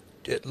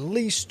 at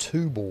least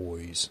 2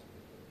 boys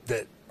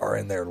that are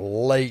in their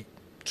late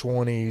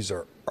 20s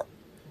or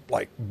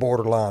like,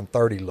 borderline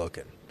 30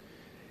 looking.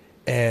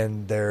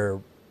 And they're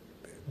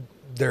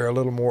a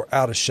little more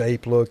out of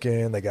shape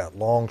looking. They got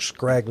long,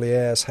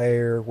 scraggly-ass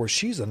hair, where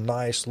she's a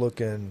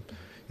nice-looking,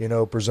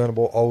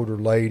 presentable older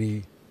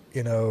lady,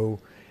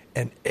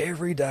 And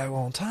every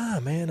daggone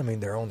time, man, I mean,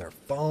 they're on their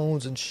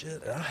phones and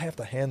shit, and I have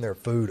to hand their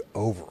food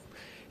over.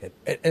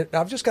 And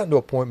I've just gotten to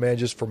a point, man,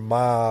 just for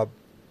my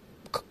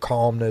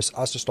calmness,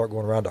 I just start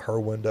going around to her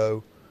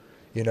window,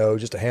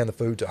 just to hand the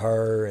food to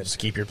her. And just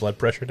to keep your blood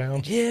pressure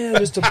down? Yeah,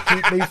 just to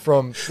keep me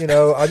from,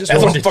 I just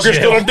that motherfucker's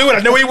going to do it.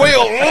 I know he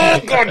will.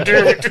 Oh, God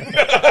damn it.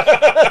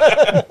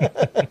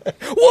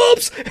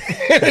 Whoops!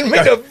 And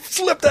make a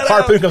slip that out.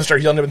 Harpoon comes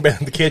start yelling at the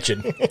in the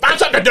kitchen. Find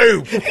something to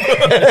do.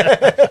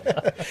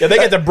 Yeah, they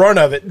get the brunt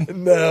of it.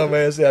 No,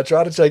 man. See, I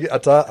try to take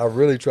it. I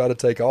really try to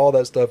take all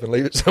that stuff and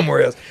leave it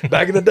somewhere else.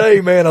 Back in the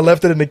day, man, I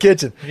left it in the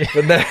kitchen,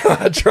 but now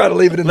I try to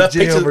leave it in the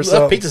gym or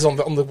something. Left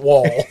pizzas on the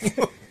wall.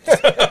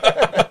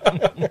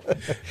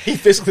 He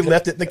physically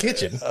left it in the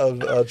kitchen.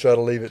 I'll try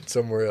to leave it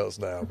somewhere else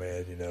now,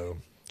 man.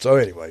 So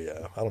anyway,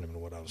 yeah, I don't even know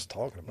what I was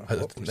talking about.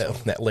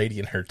 That lady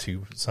and her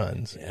 2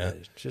 sons. Yeah,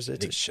 it's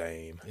a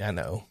shame. Yeah, I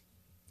know,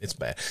 it's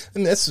bad,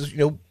 and that's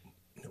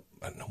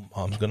I know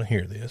Mom's going to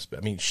hear this, but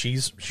I mean,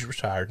 she's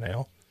retired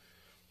now,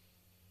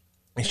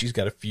 and she's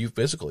got a few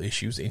physical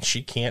issues, and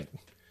she can't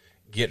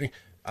get.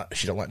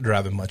 She don't like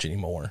driving much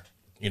anymore,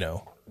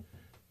 and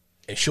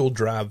she'll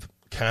drive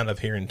kind of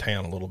here in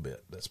town a little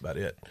bit. That's about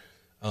it.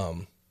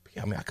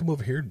 Yeah, I mean, I come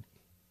over here and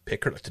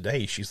pick her up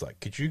today. She's like,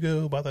 "Could you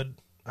go by the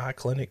eye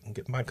clinic and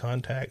get my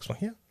contacts?" I'm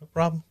like, yeah, no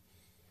problem.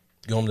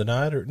 Go home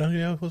tonight or no,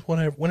 yeah,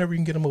 whenever you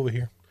can get them over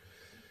here.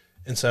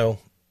 And so,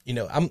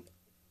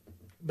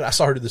 but I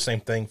saw her do the same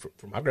thing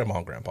for my grandma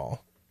and grandpa.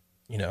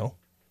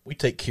 We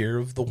take care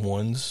of the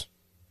ones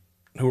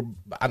who are.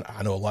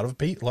 I know a lot of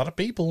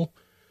people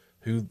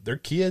who their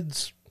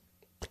kids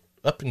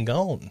up and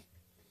gone.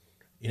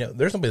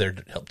 There's nobody there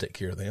to help take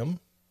care of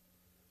them.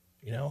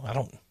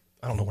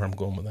 I don't know where I'm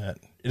going with that.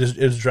 It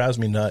just drives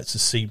me nuts to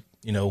see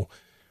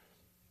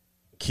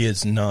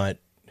kids not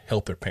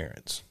help their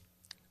parents.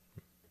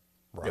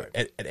 Right.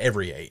 At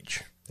every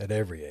age. At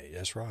every age,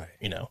 that's right.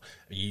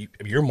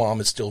 Your mom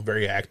is still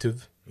very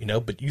active,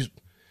 but you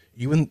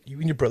and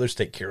your brothers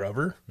take care of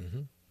her.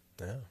 Mm-hmm.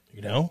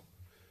 Yeah.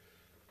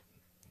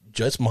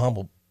 Judd's mom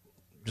will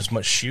just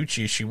much shoot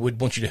you. She would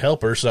want you to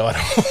help her, so I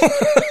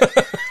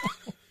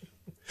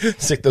don't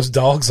stick those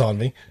dogs on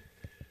me.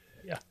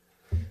 Yeah.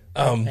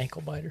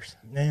 Ankle biters.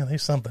 Yeah,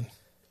 there's something.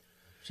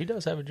 She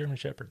does have a German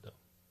Shepherd, though.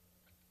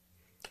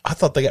 I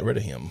thought they got rid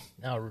of him.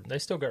 No, they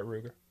still got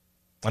Ruger.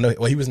 I know.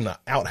 Well, he was in the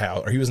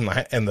outhouse, or he was in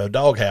the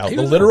doghouse, He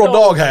the was literal in the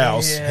dog-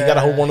 doghouse. Yeah, he got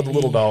a hold of one of the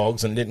little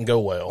dogs, and it didn't go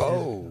well.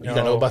 Oh, you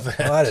don't know about that?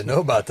 I didn't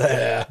know about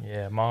that.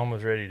 Yeah, Mom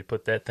was ready to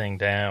put that thing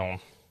down.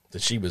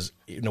 That she was,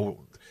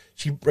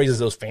 she raises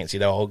those fancy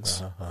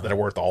dogs that are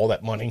worth all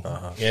that money.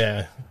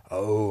 Yeah.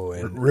 Oh,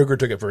 and Ruger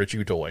took it for a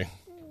chew toy.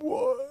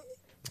 what?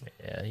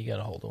 Yeah, you got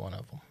a hold of one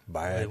of them.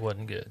 Bad. It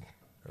wasn't good.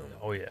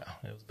 Oh yeah,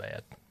 it was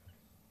bad.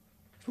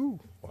 Ooh,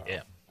 wow.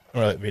 Yeah.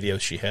 Remember that video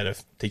she had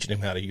of teaching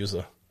him how to use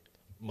a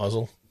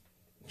muzzle?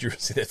 Did you ever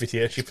see that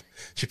video?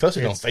 She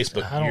posted it on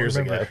Facebook years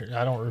ago.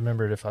 I don't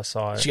remember it if I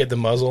saw it. She had the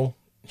muzzle.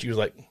 She was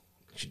like,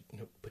 he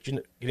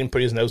didn't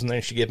put his nose in there.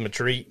 And she gave him a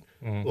treat.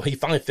 Well, he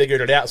finally figured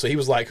it out. So he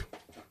was like,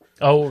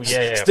 Oh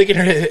yeah. sticking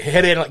her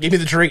head in, like, give me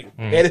the treat.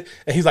 And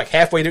he's like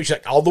halfway through. She's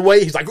like, all the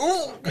way. He's like,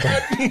 oh,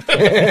 God.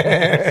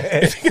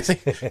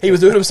 He was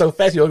doing them so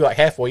fast, he was like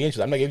halfway in. She's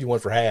like, I'm going to give you one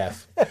for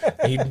half.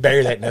 And he'd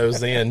bury that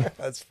nose in.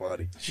 That's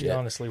funny. She's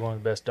honestly one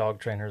of the best dog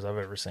trainers I've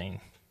ever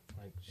seen.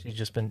 Like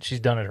she's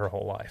done it her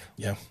whole life.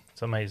 Yeah.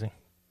 It's amazing.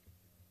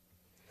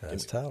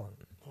 That's talent.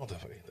 I don't know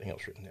if I have anything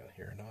else written down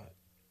here or not.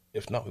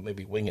 If not, we may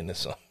be winging this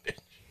son.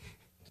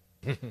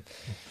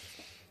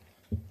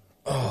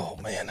 Oh,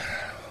 man.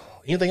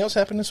 Anything else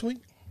happened this week?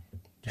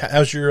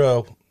 How's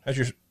your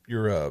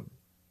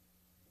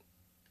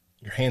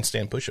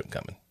handstand push-up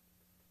coming?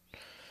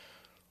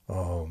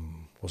 Well,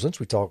 since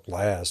we talked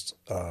last,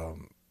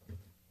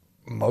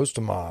 most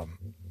of my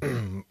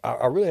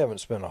I really haven't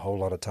spent a whole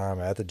lot of time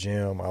at the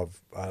gym.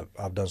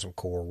 I've done some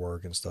core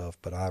work and stuff,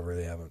 but I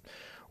really haven't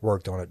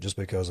worked on it just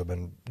because I've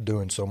been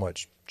doing so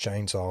much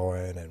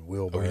chainsawing and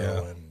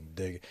wheelbarrow and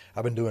dig.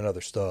 I've been doing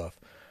other stuff,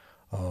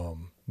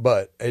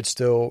 but it's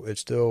still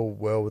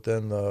well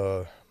within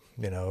the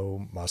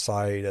my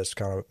sight. That's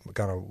kind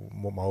of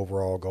what my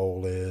overall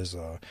goal is.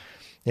 And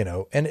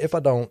if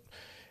I don't.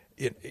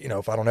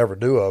 If I don't ever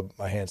do a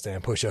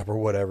handstand push-up or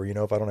whatever,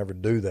 if I don't ever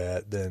do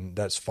that, then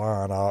that's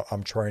fine.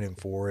 I'm training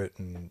for it,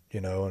 and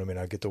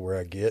I get to where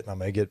I get, and I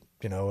may get,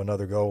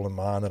 another goal in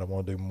mind that I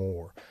want to do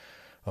more,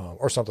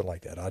 or something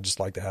like that. I just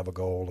like to have a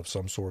goal of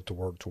some sort to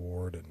work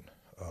toward, and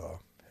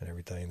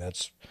everything.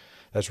 That's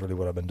really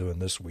what I've been doing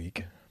this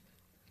week.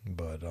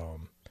 But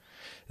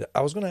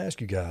I was going to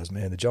ask you guys,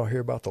 man, did y'all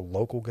hear about the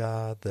local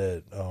guy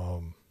that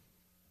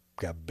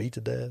got beat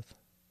to death?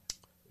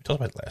 We talked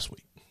about it last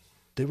week.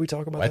 Did we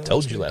talk about I that?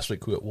 told you last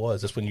week who it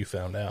was. That's when you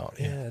found out.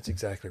 Yeah, that's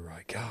exactly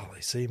right.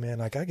 Golly, see, man,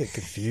 like I get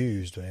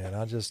confused, man.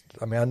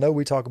 I know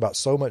we talk about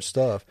so much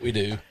stuff. We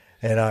do.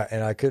 And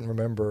I couldn't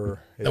remember.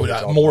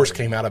 Moore's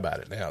came out about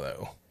it now,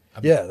 though.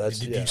 Yeah,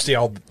 Did you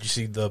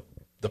see the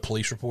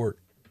police report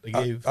they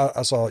gave?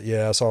 I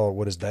saw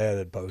what his dad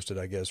had posted,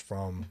 I guess,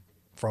 from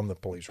the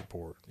police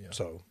report. Yeah.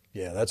 So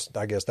yeah,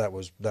 I guess that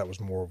was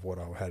more of what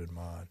I had in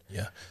mind.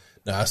 Yeah.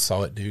 No, I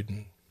saw it,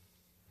 dude.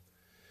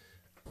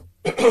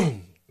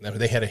 And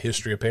they had a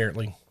history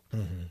apparently.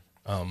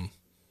 Mm-hmm.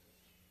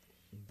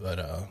 But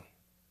I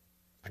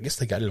guess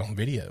they got it on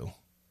video.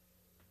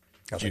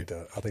 I think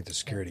the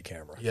security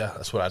camera. Yeah,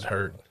 that's what I'd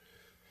heard.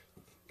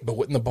 But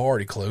wouldn't the bar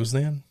already close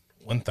then?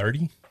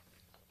 1:30? I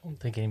don't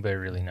think anybody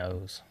really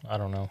knows. I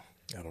don't know.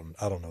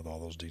 I don't know all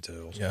those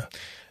details. Yeah.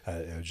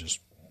 It was just,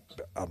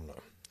 I don't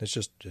know. It's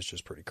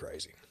just pretty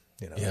crazy.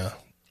 Yeah.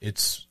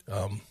 It's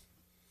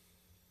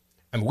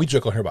we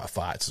joke on here about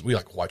fights. We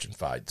like watching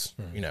fights,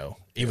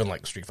 even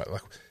like street fight.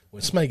 Like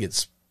when somebody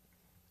gets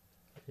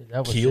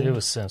killed. It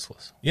was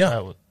senseless. Yeah.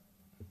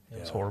 It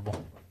was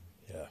horrible.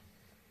 Yeah.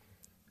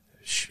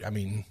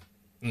 And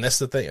that's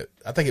the thing.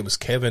 I think it was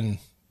Kevin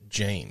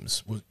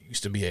James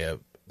used to be a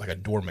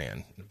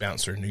doorman, a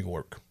bouncer in New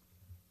York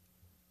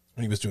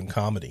when he was doing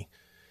comedy.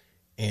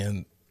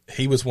 And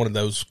he was one of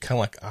those kind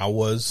of like I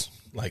was,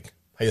 like,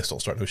 hey, let's don't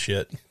start no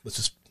shit.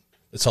 Let's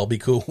all be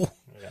cool.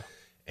 Yeah.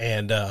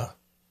 And the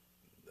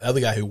other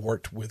guy who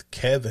worked with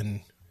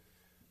Kevin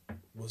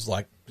was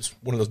like just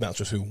one of those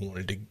bouncers who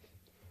wanted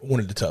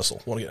to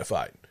tussle, wanted to get in a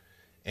fight.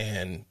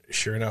 And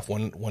sure enough,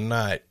 one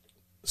night,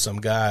 some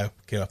guy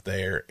came up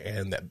there,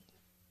 and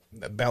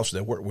that bouncer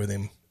that worked with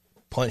him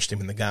punched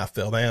him, and the guy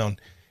fell down,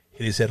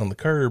 hit his head on the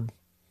curb,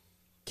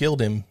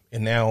 killed him,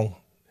 and now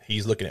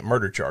he's looking at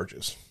murder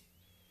charges.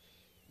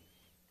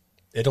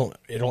 It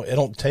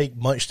don't take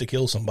much to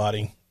kill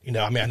somebody.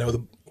 I know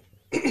the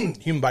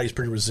human body's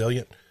pretty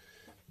resilient.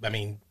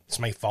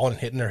 Somebody falling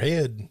and hitting their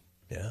head.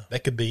 Yeah,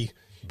 that could be.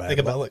 Bad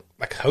think about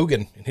like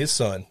Hogan and his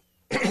son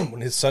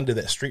when his son did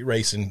that street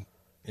race and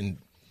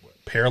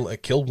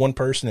killed one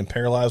person and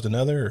paralyzed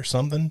another or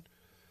something.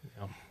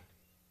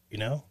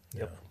 Yeah.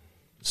 Yep.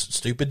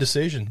 Stupid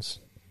decisions.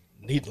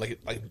 Like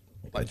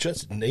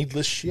just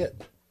needless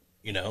shit.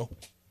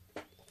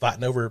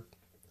 Fighting over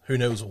who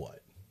knows what.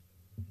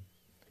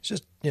 It's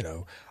just,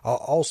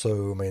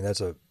 also,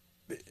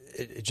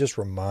 it just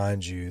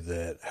reminds you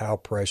that how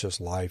precious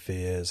life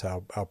is,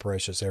 how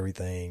precious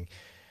everything,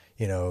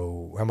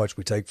 how much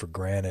we take for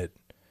granted.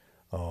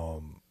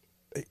 When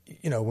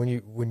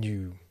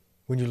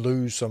you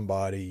lose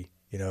somebody,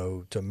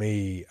 to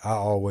me, I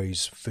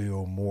always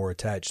feel more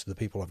attached to the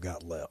people I've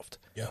got left.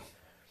 Yeah.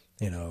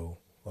 you know,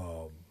 I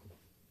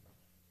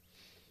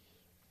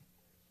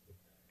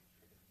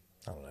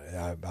don't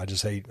know. I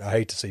just hate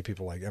to see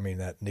people like, I mean,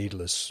 that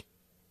needless,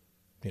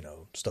 you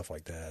know, stuff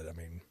like that. I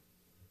mean,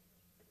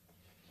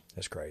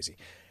 that's crazy.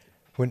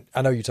 When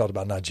I know you talked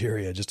about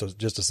Nigeria just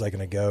a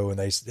second ago, and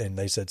they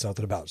said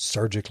something about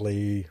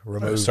surgically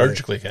removing,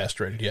 surgically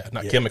castrated,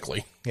 not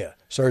chemically. Yeah,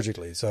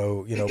 surgically.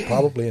 So, you know,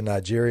 probably in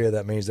Nigeria,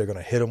 that means they're going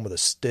to hit them with a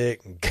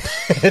stick and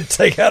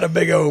take out a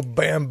big old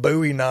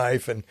bamboo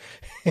knife and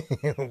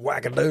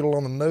whack a doodle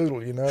on the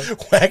noodle, you know?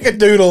 Whack a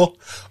doodle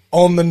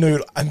on the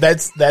noodle. And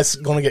that's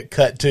going to get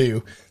cut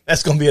too.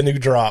 That's going to be a new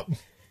drop.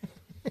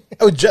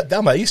 Oh, jot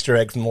down my Easter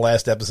egg from the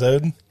last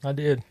episode. I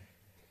did.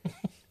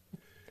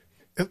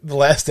 The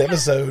last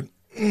episode,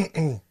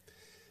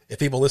 if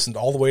people listened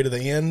all the way to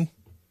the end,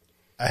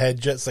 I had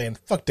Jet saying,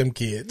 fuck them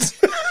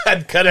kids.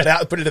 I'd cut it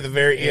out and put it at the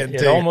very end, It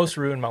too. almost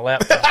ruined my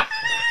laptop.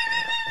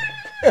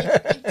 He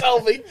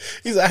told me.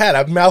 He said, I had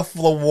a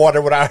mouthful of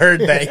water when I heard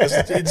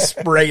that. It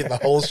sprayed the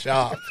whole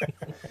shop.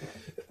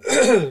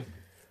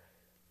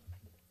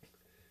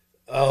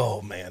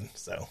 Oh, man.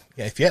 So,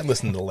 yeah, if you hadn't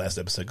listened to the last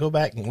episode, go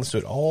back and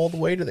listen to it all the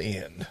way to the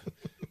end.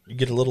 You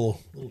get a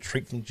little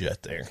treat from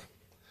Jet there.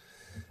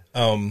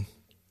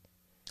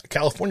 A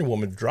California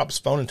woman drops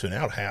phone into an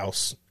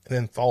outhouse and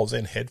then falls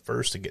in head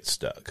first and gets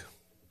stuck.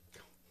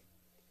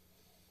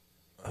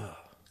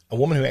 A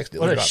woman who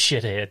accidentally What a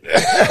shithead.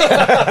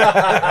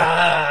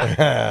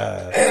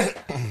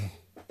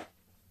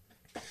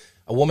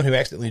 A woman who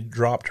accidentally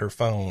dropped her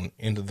phone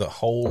into the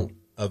hole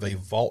of a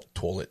vault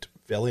toilet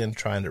fell in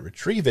trying to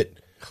retrieve it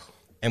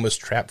and was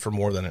trapped for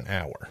more than an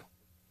hour.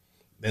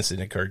 The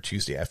incident occurred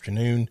Tuesday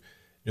afternoon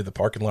near the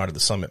parking lot of the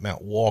Summit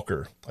Mount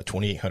Walker, a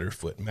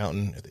 2,800-foot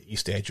mountain at the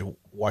east edge of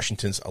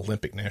Washington's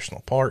Olympic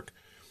National Park,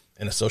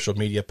 and a social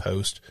media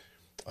post,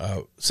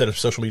 set of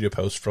social media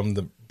posts from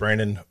the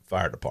Brandon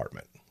Fire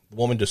Department. The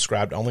woman,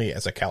 described only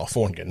as a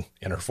Californian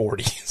in her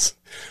 40s,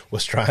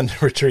 was trying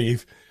to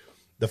retrieve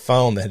the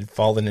phone that had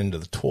fallen into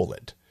the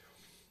toilet.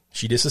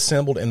 She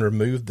disassembled and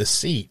removed the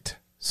seat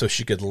so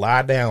she could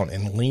lie down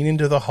and lean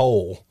into the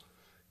hole,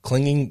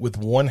 clinging with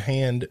one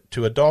hand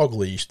to a dog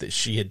leash that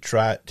she had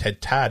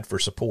tied for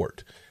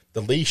support.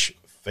 The leash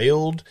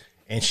failed,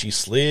 and she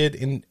slid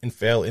in and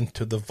fell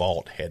into the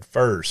vault head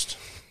first.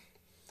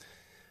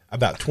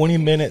 About 20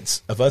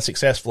 minutes of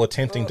unsuccessful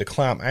attempting to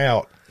climb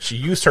out, she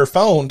used her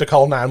phone to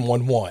call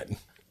 911.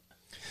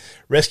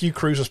 Rescue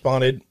crews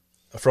responded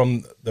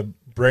from the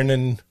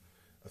Brennan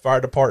Fire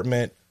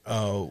Department,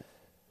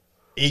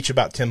 each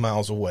about 10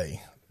 miles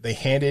away. They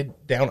handed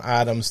down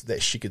items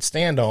that she could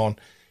stand on,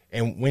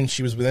 and when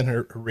she was within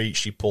her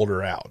reach, they pulled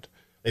her out.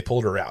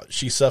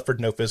 She suffered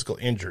no physical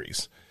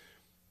injuries.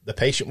 The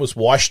patient was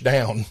washed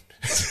down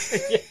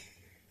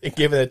and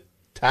given a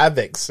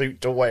Tyvek suit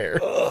to wear.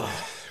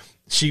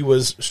 She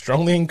was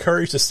strongly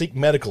encouraged to seek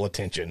medical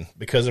attention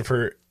because of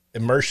her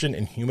immersion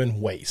in human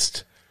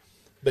waste.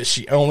 But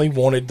she only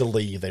wanted to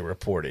leave, they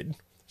reported.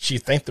 She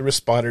thanked the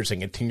responders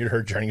and continued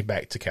her journey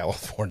back to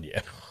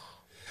California.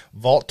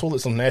 Vault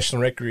toilets on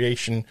national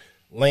recreation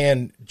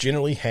land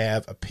generally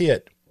have a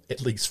pit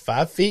at least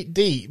 5 feet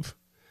deep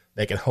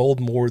that can hold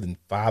more than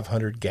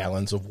 500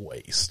 gallons of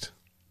waste.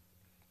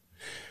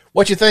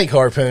 What you think,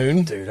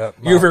 Harpoon? Dude,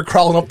 you ever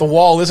crawling up the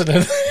wall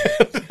listening to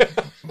that?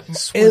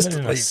 Swimming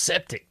in a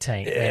septic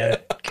tank, man.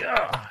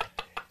 God.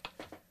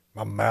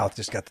 My mouth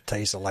just got the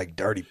taste of like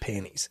dirty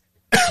pennies.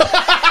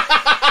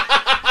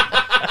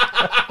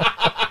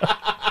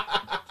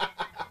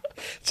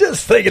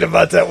 Just thinking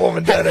about that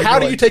woman down there. How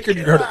do you take your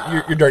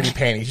dirty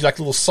panties? You like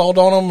a little salt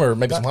on them, or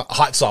maybe some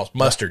hot sauce,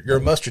 mustard? You're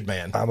a mustard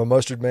man. I'm a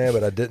mustard man,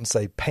 but I didn't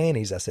say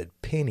panties. I said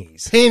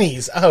pennies.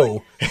 Pennies.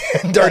 Oh,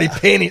 dirty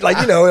pennies. Like,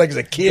 you know, like as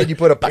a kid, you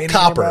put a penny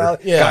copper. in your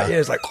mouth. Yeah.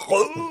 It's like,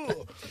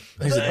 oh,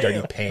 these are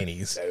dirty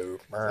panties.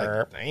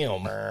 Like,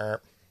 damn.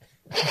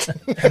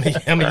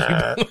 How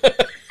many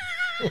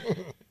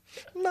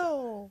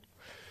no.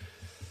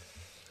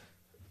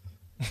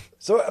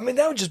 So, I mean,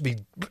 that would just be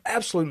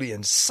absolutely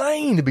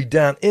insane to be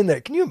down in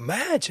there. Can you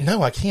imagine?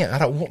 No, I can't. I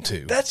don't want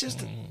to. That's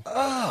just,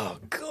 oh,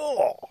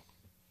 God.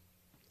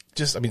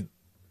 Just, I mean,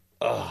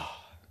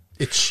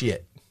 it's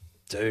shit.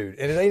 Dude,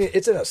 and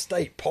it's in a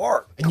state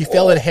park. And you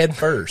fell in head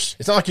first.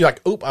 It's not like you're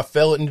like, oop, I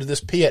fell into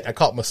this pit. I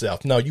caught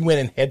myself. No, you went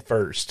in head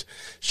first.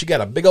 She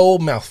got a big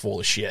old mouthful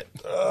of shit.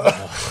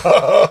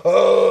 Oh,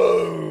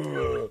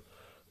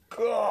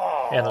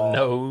 God. And a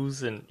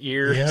nose and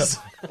ears. Yep.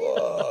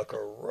 Fuck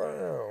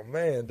around.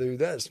 Man, dude,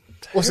 that's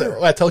What's that?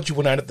 Well, I told you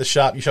one night at the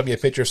shop, you showed me a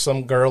picture of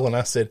some girl, and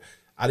I said,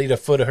 I need a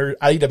foot of her,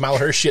 I need a mile of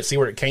her shit, see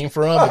where it came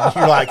from. And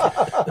you're like,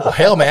 well,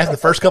 hell, man, the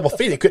first couple of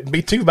feet, it couldn't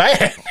be too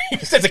bad. You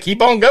just have to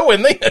keep on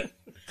going then.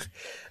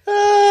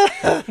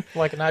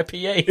 Like an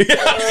IPA.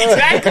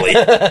 Exactly.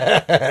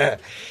 That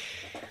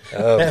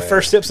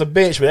first step's a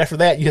bitch, but after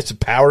that, you have to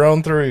power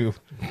on through.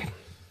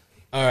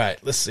 All right,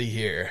 let's see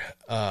here.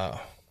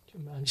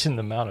 Imagine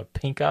the amount of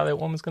pink eye that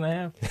woman's going to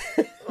have.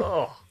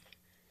 Oh.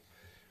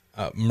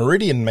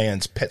 Meridian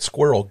man's pet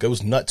squirrel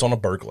goes nuts on a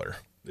burglar.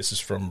 This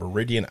is from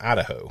Meridian,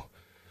 Idaho.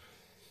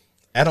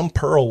 Adam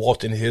Pearl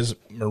walked into his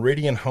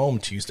Meridian home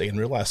Tuesday and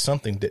realized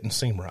something didn't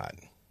seem right.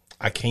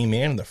 I came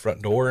in the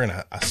front door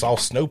and I saw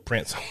snow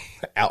prints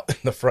out in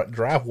the front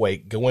driveway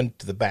going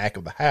to the back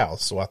of the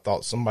house. So I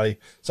thought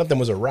something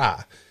was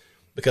awry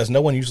because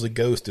no one usually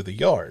goes through the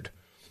yard.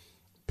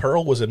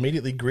 Pearl was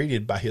immediately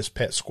greeted by his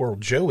pet squirrel,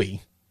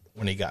 Joey,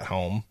 when he got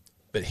home,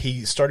 but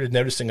he started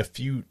noticing a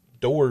few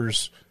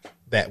doors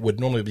that would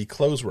normally be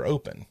closed were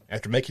open.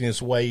 After making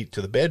his way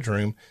to the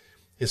bedroom,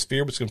 his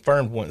fear was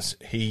confirmed once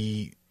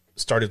he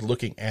started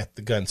looking at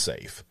the gun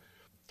safe.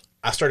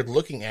 I started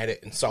looking at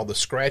it and saw the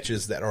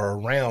scratches that are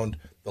around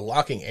the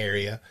locking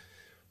area.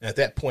 And at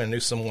that point, I knew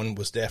someone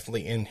was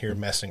definitely in here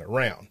messing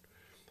around.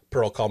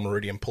 Pearl called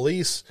Meridian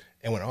Police,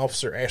 and when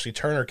Officer Ashley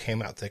Turner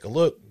came out to take a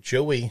look,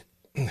 Joey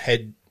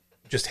had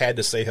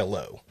to say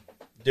hello.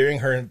 During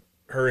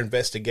her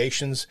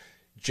investigations,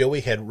 Joey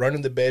had run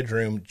in the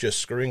bedroom, just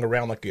scurrying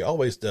around like he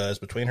always does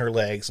between her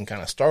legs, and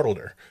kind of startled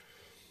her.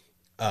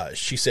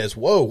 She says,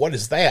 "Whoa, what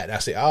is that?" And I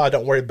say,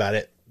 don't worry about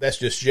it. That's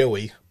just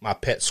Joey, my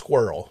pet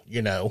squirrel,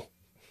 you know,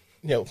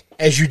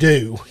 as you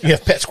do. You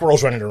have pet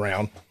squirrels running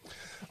around.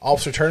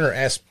 Officer Turner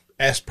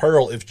asked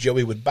Pearl if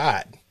Joey would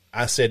bite.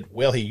 I said,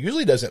 well, he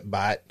usually doesn't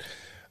bite,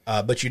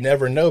 but you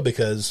never know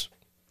because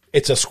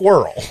it's a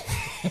squirrel.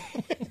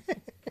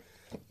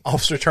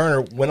 Officer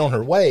Turner went on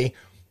her way,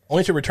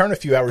 only to return a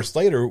few hours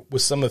later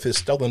with some of his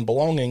stolen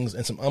belongings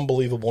and some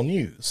unbelievable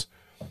news.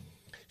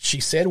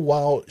 She said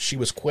while she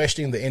was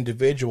questioning the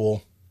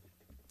individual,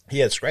 he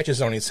had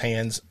scratches on his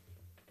hands,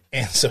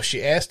 and so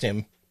she asked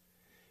him,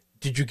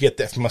 "Did you get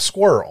that from a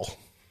squirrel?"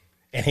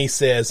 And he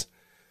says,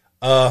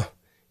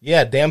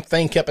 yeah, damn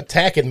thing kept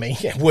attacking me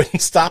and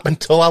wouldn't stop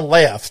until I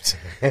left.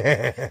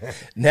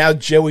 Now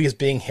Joey is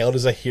being held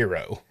as a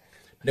hero.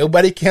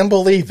 Nobody can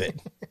believe it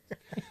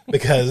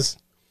because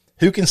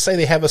who can say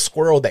they have a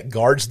squirrel that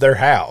guards their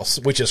house,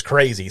 which is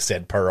crazy,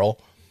 said Pearl.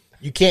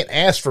 You can't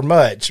ask for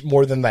much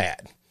more than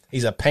that.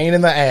 He's a pain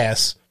in the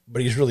ass,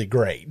 but he's really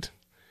great.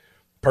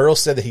 Pearl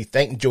said that he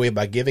thanked Joey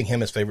by giving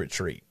him his favorite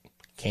treat,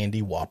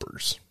 candy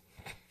Whoppers.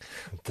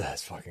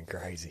 That's fucking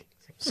crazy.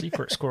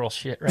 Secret squirrel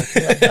shit right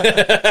there.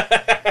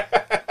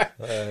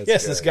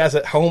 Yes, good. This guy's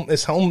at home.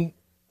 This home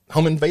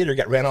invader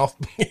got ran off,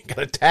 got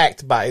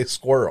attacked by a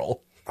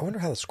squirrel. I wonder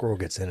how the squirrel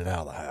gets in and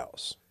out of the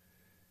house.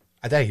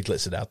 I doubt he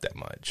lets it out that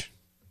much.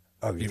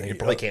 Oh, it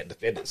probably can't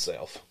defend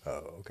itself.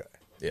 Oh, okay.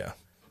 Yeah.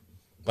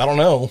 I don't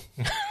know.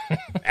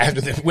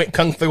 After they went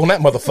kung fu on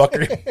that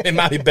motherfucker, it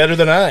might be better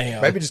than I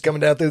am. Maybe just coming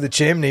down through the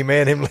chimney,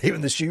 man, him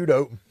leaving the chute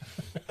open.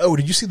 Oh,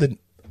 did you see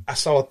I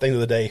saw a thing the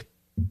other day.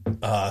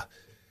 I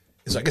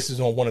guess it's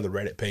on one of the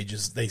Reddit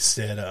pages. They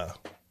said,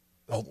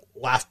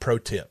 life pro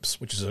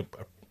tips, which is a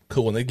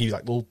cool one. They give you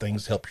like little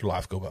things to help your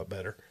life go about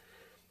better.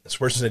 This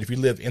person said, if you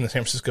live in the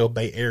San Francisco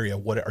Bay Area,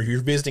 or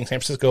you're visiting San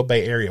Francisco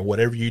Bay Area,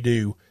 whatever you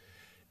do,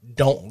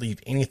 don't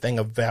leave anything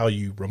of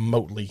value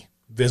remotely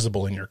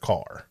visible in your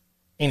car.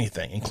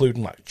 Anything,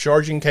 including like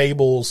charging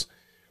cables,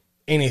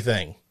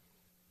 anything.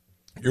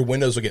 Your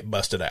windows will get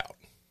busted out.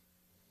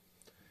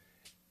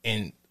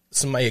 And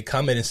somebody had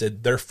commented and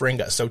said their friend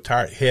got so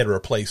tired he had to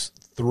replace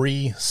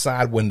 3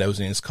 side windows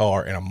in his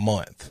car in a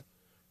month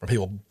from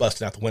people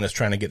busting out the windows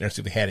trying to get there and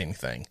see if they had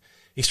anything.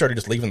 He started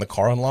just leaving the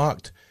car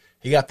unlocked.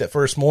 He got that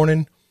first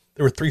morning,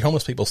 there were 3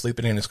 homeless people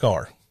sleeping in his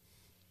car.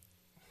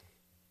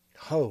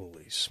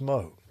 Holy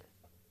smoke.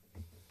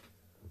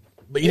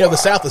 But, the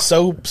South is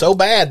so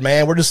bad,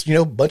 man. We're just,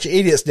 a bunch of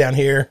idiots down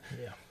here.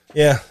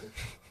 Yeah.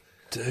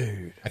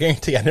 Dude. I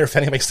guarantee you, I never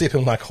found anybody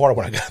sleeping in my car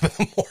when I got up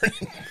in the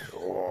morning.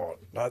 God,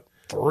 not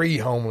 3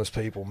 homeless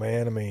people,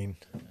 man. I mean.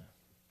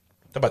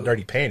 Talk about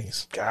dirty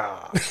panties.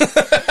 God.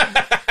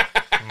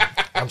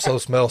 I'm so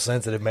smell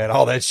sensitive, man.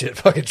 All that shit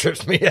fucking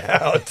trips me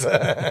out.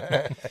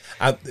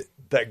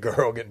 That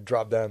girl getting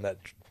dropped down that.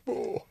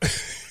 Oh.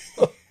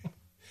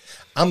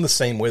 I'm the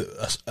same way.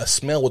 A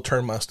smell will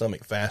turn my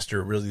stomach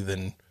faster, really,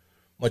 than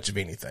much of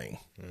anything.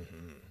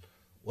 Mm-hmm.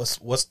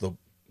 What's the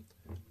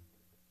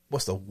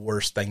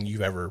worst thing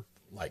you've ever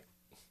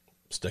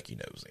stuck your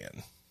nose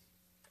in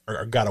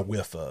or got a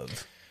whiff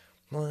of?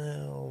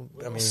 Well,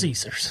 I mean,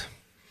 Caesars.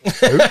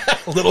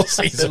 Little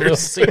Caesars. Little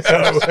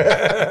Caesars.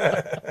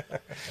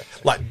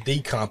 Like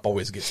decomp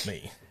always gets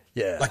me.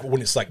 Yeah. Like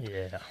when it's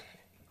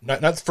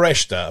not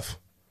fresh stuff.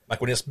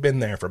 Like when it's been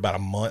there for about a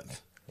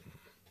month,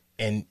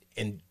 and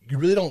you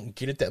really don't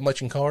get it that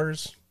much in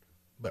cars,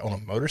 but on a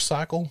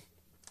motorcycle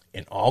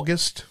in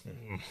August,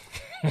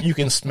 you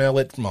can smell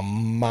it from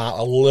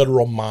a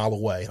literal mile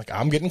away. Like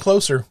I'm getting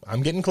closer.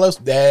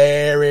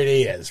 There it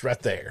is,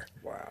 right there.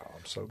 Wow.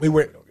 I'm so glad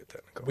we don't get that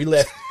in cars. We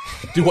left.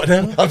 Do what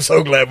now? I'm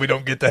so glad we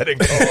don't get that in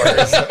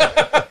cars.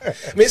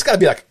 I mean, it's got to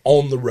be like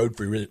on the road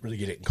for you really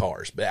get it in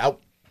cars. But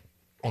out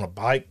on a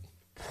bike,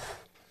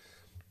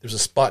 there's a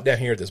spot down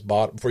here at this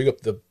bottom before you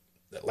go up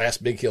that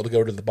last big hill to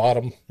go to the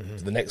bottom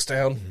to the next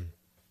town. Mm-hmm.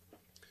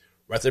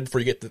 Right there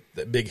before you get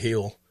that big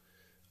hill,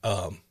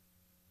 all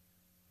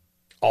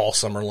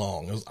summer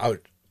long. I was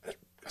like,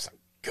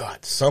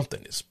 God,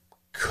 something is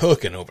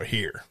cooking over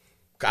here.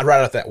 I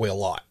ride out that way a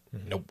lot,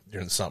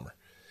 during the summer.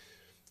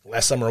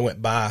 Last summer I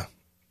went by,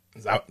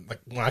 Like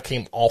when I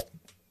came off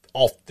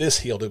this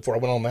hill before I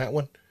went on that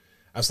one,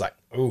 I was like,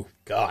 oh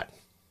God,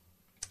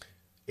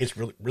 it's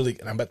really.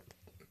 And I went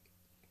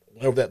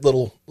over that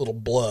little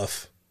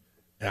bluff,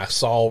 and I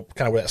saw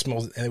kind of where that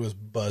smells, and it was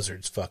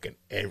buzzards fucking.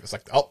 And it was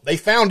like, oh, they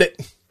found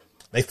it.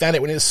 They found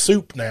it when it's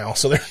soup now,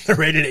 so they're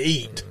ready to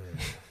eat.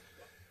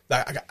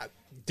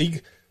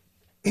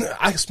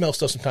 I smell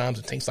stuff sometimes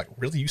and things like,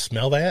 really, you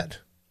smell that?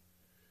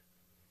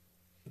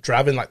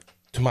 Driving like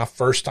to my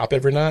first stop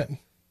every night,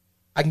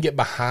 I can get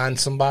behind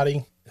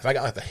somebody. If I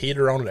got like the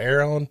heater on and the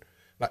air on,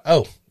 like,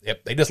 oh,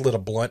 yep, they just lit a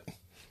blunt.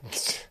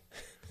 This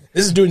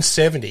is doing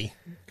 70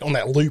 on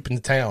that loop in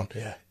the town.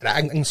 Yeah. And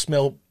I can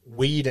smell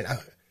weed. And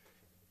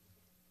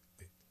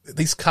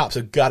these cops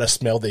have got to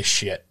smell this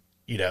shit,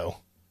 you know.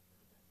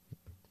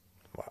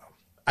 Wow.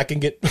 I can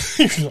get,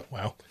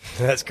 wow.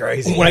 That's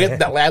crazy. When I get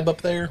that lab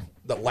up there,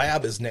 the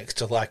lab is next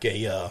to like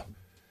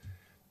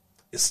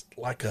it's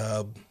like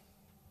a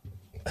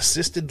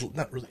assisted,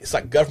 not really, it's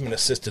like government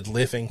assisted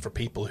living for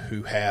people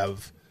who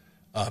have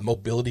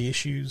mobility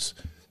issues.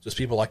 Just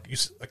people like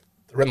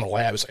around the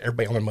lab, it's like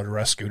everybody on their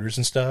motorized scooters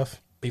and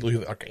stuff. People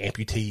who are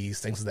amputees,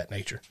 things of that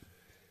nature.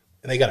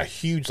 And they got a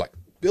huge like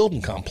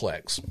building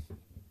complex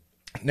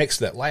next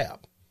to that lab.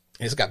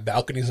 And it's got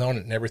balconies on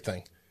it and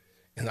everything.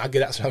 And I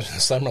get out sometimes in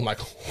the summer, I'm like,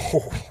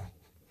 whoa.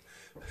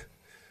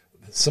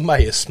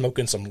 Somebody is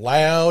smoking some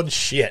loud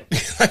shit.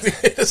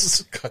 This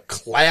is a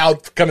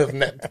cloud coming from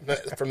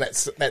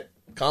that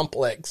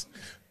complex.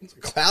 There's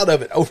a cloud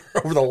of it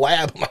over the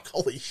lab. I'm like,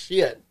 holy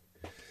shit.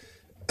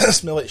 I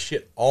smell that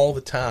shit all the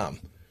time.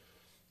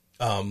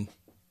 The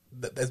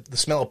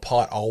smell of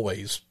pot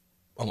always,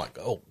 I'm like,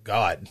 oh,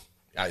 God.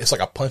 It's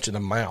like a punch in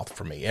the mouth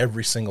for me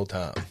every single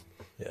time.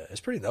 Yeah,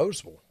 it's pretty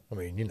noticeable. I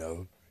mean, you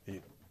know,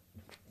 you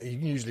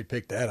can usually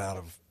pick that out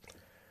of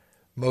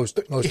most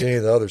any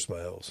of the other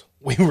smells.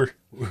 We were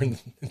in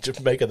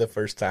Jamaica the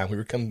first time. We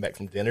were coming back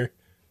from dinner,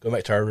 going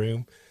back to our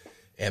room,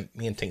 and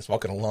me and Tink's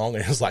walking along,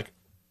 and it was like,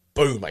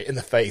 boom, like in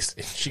the face.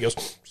 And she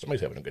goes,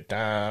 somebody's having a good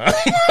time.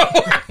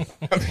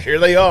 Here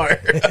they are.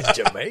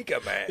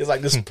 Jamaica, man. It's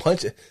like this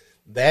punch.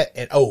 That,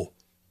 and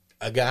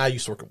a guy I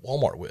used to work at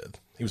Walmart with.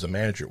 He was a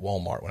manager at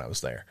Walmart when I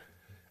was there,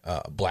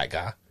 a black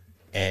guy.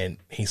 And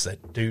he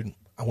said, dude,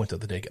 I went the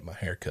other day to get my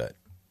hair cut.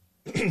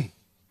 He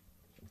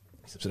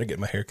said, I get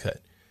my hair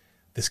cut.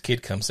 This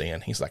kid comes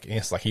in. He's like,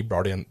 it's like he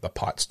brought in the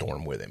pot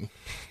storm with him.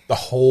 The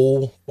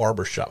whole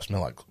barber shop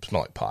smelled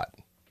like pot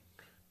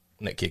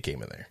when that kid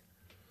came in there.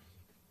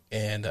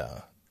 And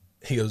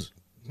he goes,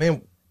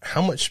 man,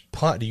 how much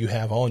pot do you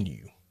have on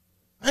you?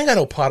 I ain't got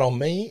no pot on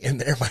me.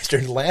 And everybody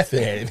started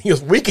laughing at him. He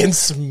goes, we can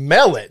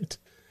smell it.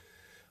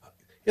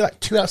 He had like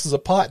 2 ounces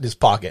of pot in his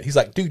pocket. He's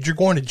like, dude, you're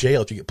going to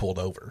jail if you get pulled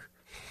over.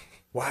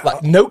 Wow.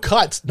 Like no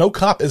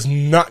cop is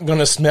not going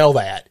to smell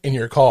that in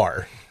your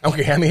car. I don't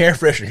care how many air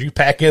fresheners you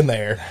pack in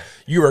there.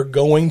 You are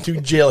going to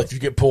jail if you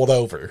get pulled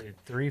over.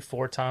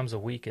 3-4 times a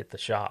week at the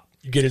shop.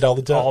 You get it all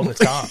the time? All the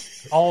time.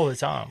 All the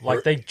time.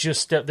 Like they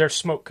just there's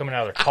smoke coming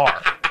out of their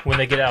car when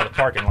they get out of the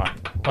parking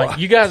lot. Like,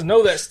 you guys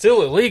know that's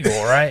still illegal,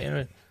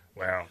 right?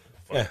 Well,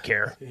 I don't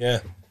care.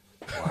 Yeah.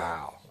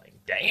 Wow. Like,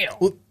 damn.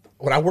 Well,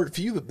 when I worked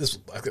for you, this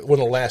was one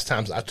of the last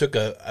times I took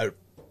a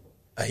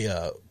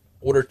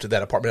order to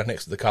that apartment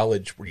next to the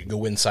college where you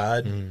go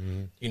inside,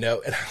 you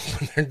know, and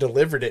when they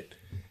delivered it,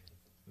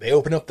 they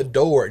opened up the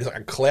door. It's like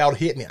a cloud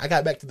hit me. I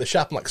got back to the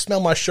shop. I'm like, smell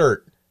my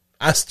shirt.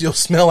 I still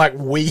smell like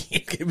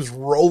weed. It was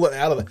rolling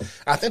out of it.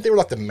 I think they were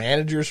like the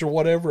managers or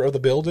whatever of the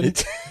building.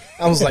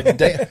 I was like,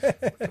 damn,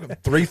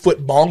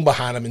 3-foot bong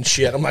behind them and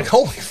shit. I'm like,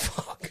 holy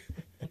fuck.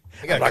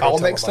 I got to call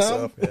next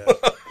time. Yeah.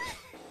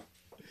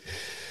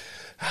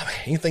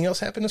 Anything else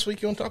happened this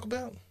week you want to talk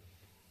about?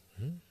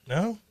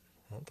 No?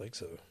 I don't think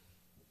so.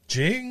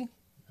 Jing?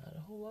 Not a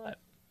whole lot.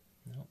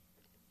 No.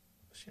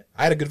 Shit.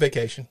 I had a good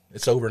vacation.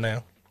 It's over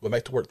now. Went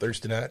back to work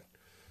Thursday night.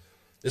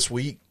 This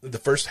week, the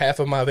first half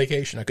of my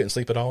vacation, I couldn't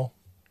sleep at all.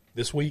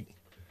 This week,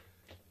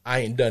 I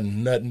ain't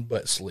done nothing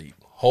but sleep.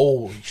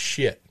 Holy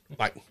shit.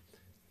 Like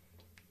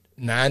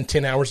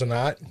 9-10 hours a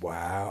night.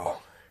 Wow.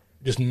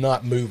 Just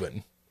not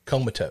moving.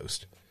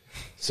 Comatose.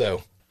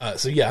 So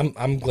yeah,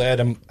 I'm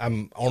glad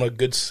I'm on a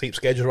good sleep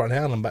schedule right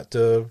now, and I'm about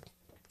to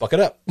fuck it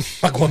up.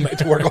 I'm going back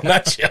to work on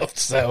night shift.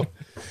 So,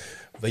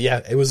 but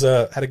yeah, it was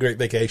had a great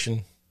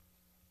vacation.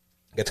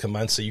 Got to come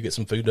by and see you, get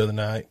some food the other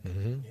night.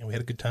 Mm-hmm. Yeah, we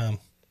had a good time.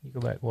 You go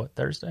back, what,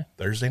 Thursday?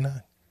 Thursday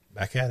night.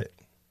 Back at it.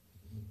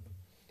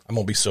 I'm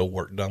going to be so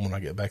work done when I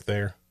get back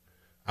there.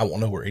 I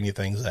won't know where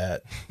anything's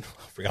at.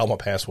 I forgot all my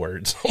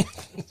passwords.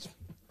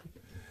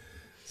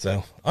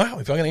 So, all right,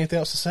 if y'all got anything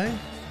else to say,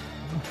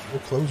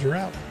 we'll close her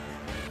out.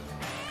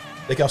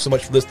 Thank y'all so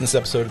much for listening to this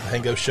episode of The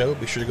Hango Show.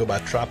 Be sure to go by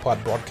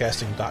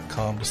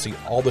tripodbroadcasting.com to see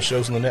all the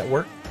shows on the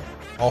network.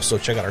 Also,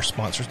 check out our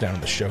sponsors down in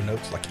the show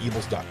notes, like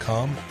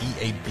eables.com,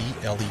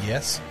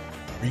 EABLES,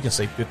 where you can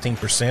save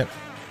 15%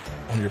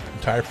 on your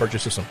entire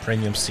purchase of some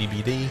premium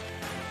CBD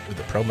with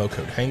the promo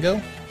code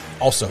HANGO.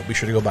 Also, be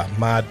sure to go by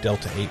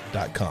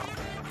mydelta8.com.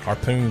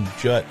 Harpoon,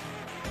 Jut,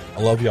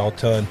 I love y'all a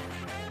ton.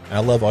 And I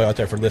love all y'all out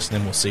there for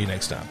listening. We'll see you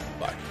next time.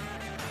 Bye.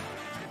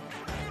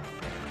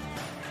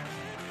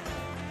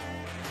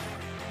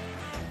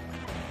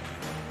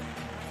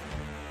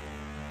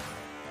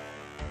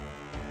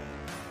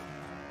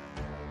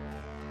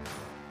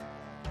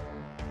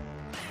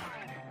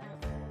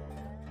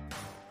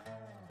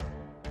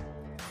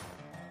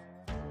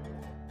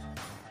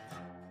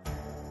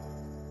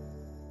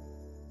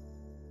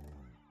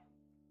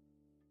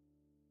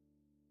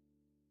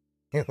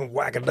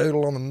 whack a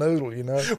doodle on the noodle, you know.